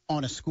night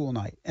on a school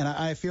night. And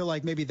I feel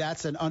like maybe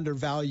that's an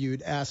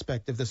undervalued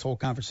aspect of this whole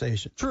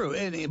conversation. True,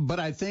 but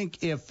I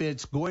think if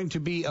it's going to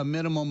be a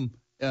minimum,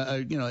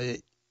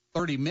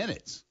 30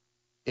 minutes,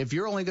 if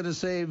you're only going to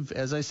save,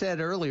 as I said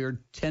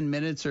earlier, 10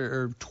 minutes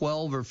or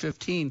 12 or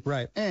 15,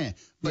 right?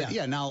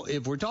 But now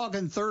if we're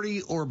talking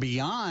 30 or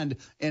beyond,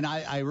 and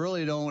I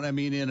really don't, I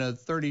mean, in a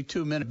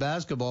 32-minute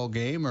basketball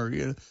game or,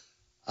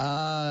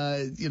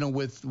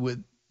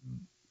 with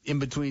in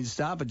between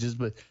stoppages,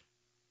 but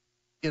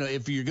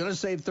if you're going to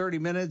save 30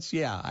 minutes,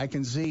 I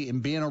can see,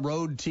 and being a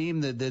road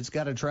team that's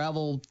got to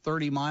travel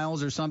 30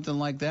 miles or something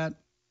like that,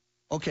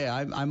 okay,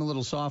 I'm a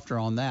little softer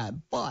on that.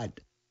 But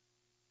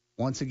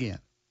once again,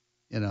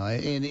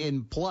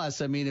 and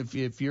plus, I mean,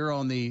 if you're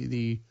on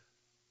the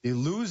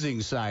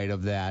losing side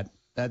of that,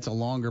 that's a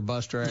longer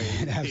bus ride.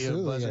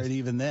 Absolutely, ride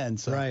even then.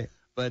 So. Right.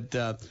 But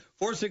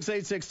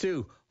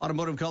 46862,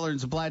 Automotive Color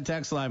and Supply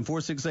text line,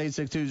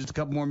 46862, just a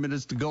couple more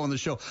minutes to go on the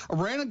show. I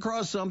ran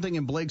across something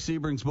in Blake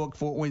Sebring's book,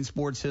 Fort Wayne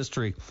Sports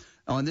History.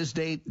 On this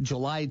date,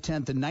 July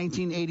 10th, in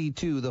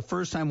 1982, the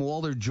first time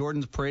Walter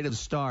Jordan's Parade of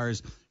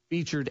Stars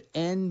featured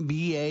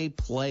NBA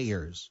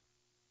players.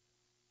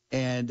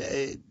 And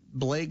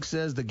Blake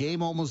says the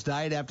game almost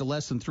died after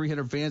less than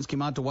 300 fans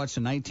came out to watch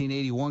the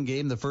 1981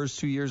 game. The first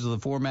 2 years of the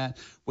format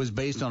was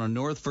based on a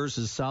North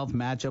versus South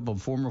matchup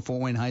of former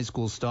Fort Wayne High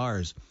School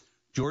stars.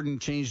 Jordan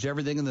changed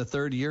everything in the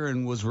third year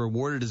and was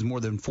rewarded as more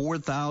than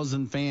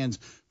 4,000 fans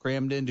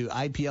crammed into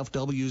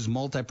IPFW's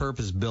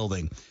multipurpose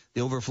building.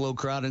 The overflow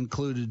crowd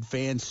included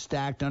fans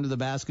stacked under the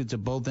baskets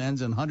at both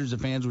ends, and hundreds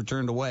of fans were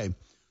turned away.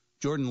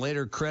 Jordan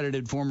later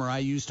credited former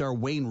IU star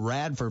Wayne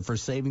Radford for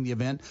saving the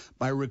event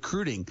by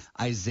recruiting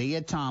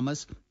Isaiah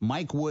Thomas,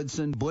 Mike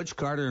Woodson, Butch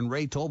Carter, and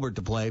Ray Tolbert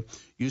to play.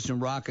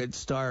 Houston Rockets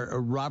star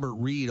Robert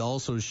Reed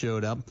also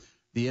showed up.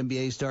 The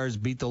NBA Stars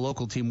beat the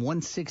local team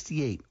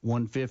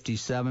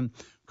 168-157.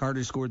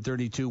 Carter scored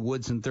 32,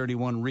 Woodson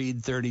 31,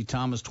 Reed 30,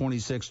 Thomas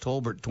 26,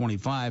 Tolbert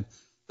 25.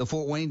 The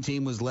Fort Wayne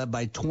team was led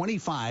by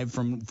 25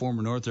 from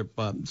former Northrop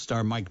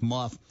star Mike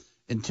Muff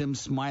and Tim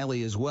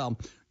Smiley as well.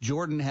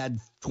 Jordan had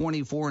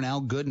 24 and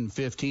Al Gooden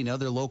 15.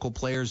 Other local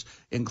players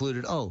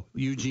included,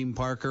 Eugene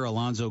Parker,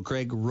 Alonzo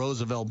Craig,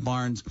 Roosevelt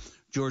Barnes,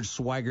 George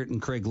Swigert,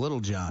 and Craig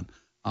Littlejohn.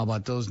 How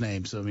about those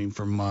names? I mean,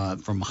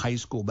 from high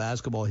school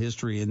basketball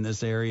history in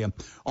this area.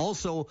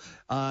 Also,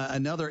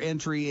 another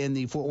entry in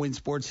the Fort Wayne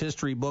Sports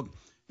History book,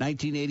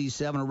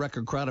 1987, a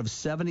record crowd of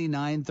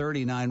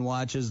 7939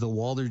 watches the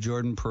Walter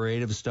Jordan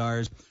Parade of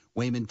Stars.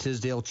 Wayman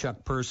Tisdale,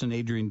 Chuck Person,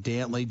 Adrian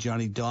Dantley,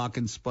 Johnny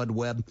Dawkins, Spud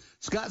Webb,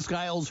 Scott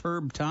Skiles,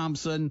 Herb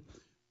Thompson,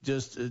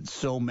 just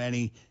so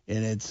many,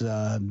 and it's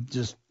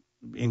just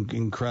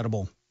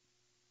incredible.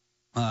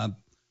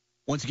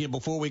 Once again,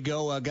 before we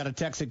go, got a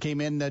text that came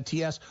in,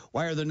 TS,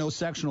 why are there no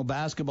sectional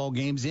basketball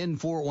games in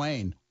Fort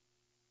Wayne?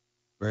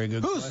 Very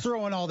good question. Who's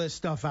throwing all this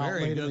stuff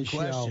out late in the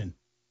question. Show?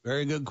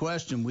 Very good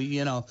question. We've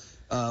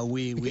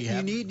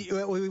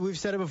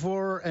said it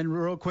before, and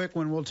real quick,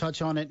 when we'll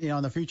touch on it,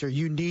 in the future,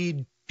 you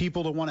need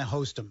people to want to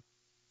host them.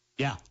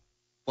 Yeah.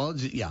 Well,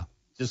 yeah.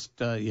 Just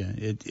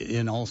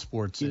in all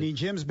sports. You need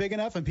gyms big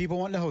enough and people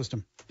wanting to host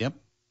them. Yep,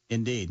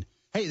 indeed.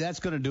 Hey, that's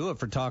going to do it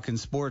for Talking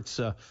Sports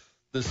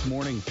this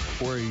morning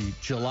for a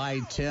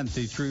July 10th,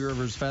 the Three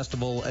Rivers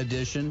Festival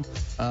edition.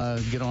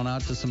 Get on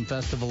out to some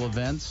festival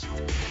events.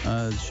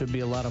 It should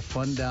be a lot of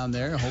fun down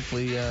there.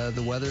 Hopefully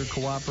the weather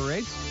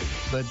cooperates.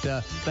 But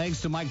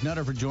thanks to Mike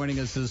Nutter for joining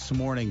us this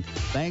morning.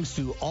 Thanks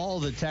to all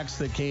the texts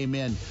that came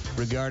in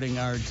regarding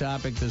our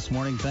topic this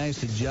morning. Thanks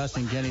to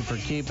Justin Kenny for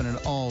keeping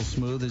it all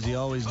smooth, as he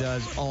always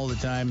does all the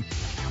time.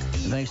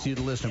 And thanks to you,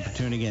 the listener, for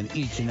tuning in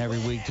each and every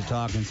week to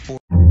Talkin'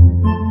 Sports.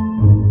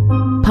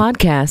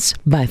 Podcasts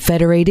by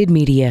Federated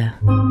Media.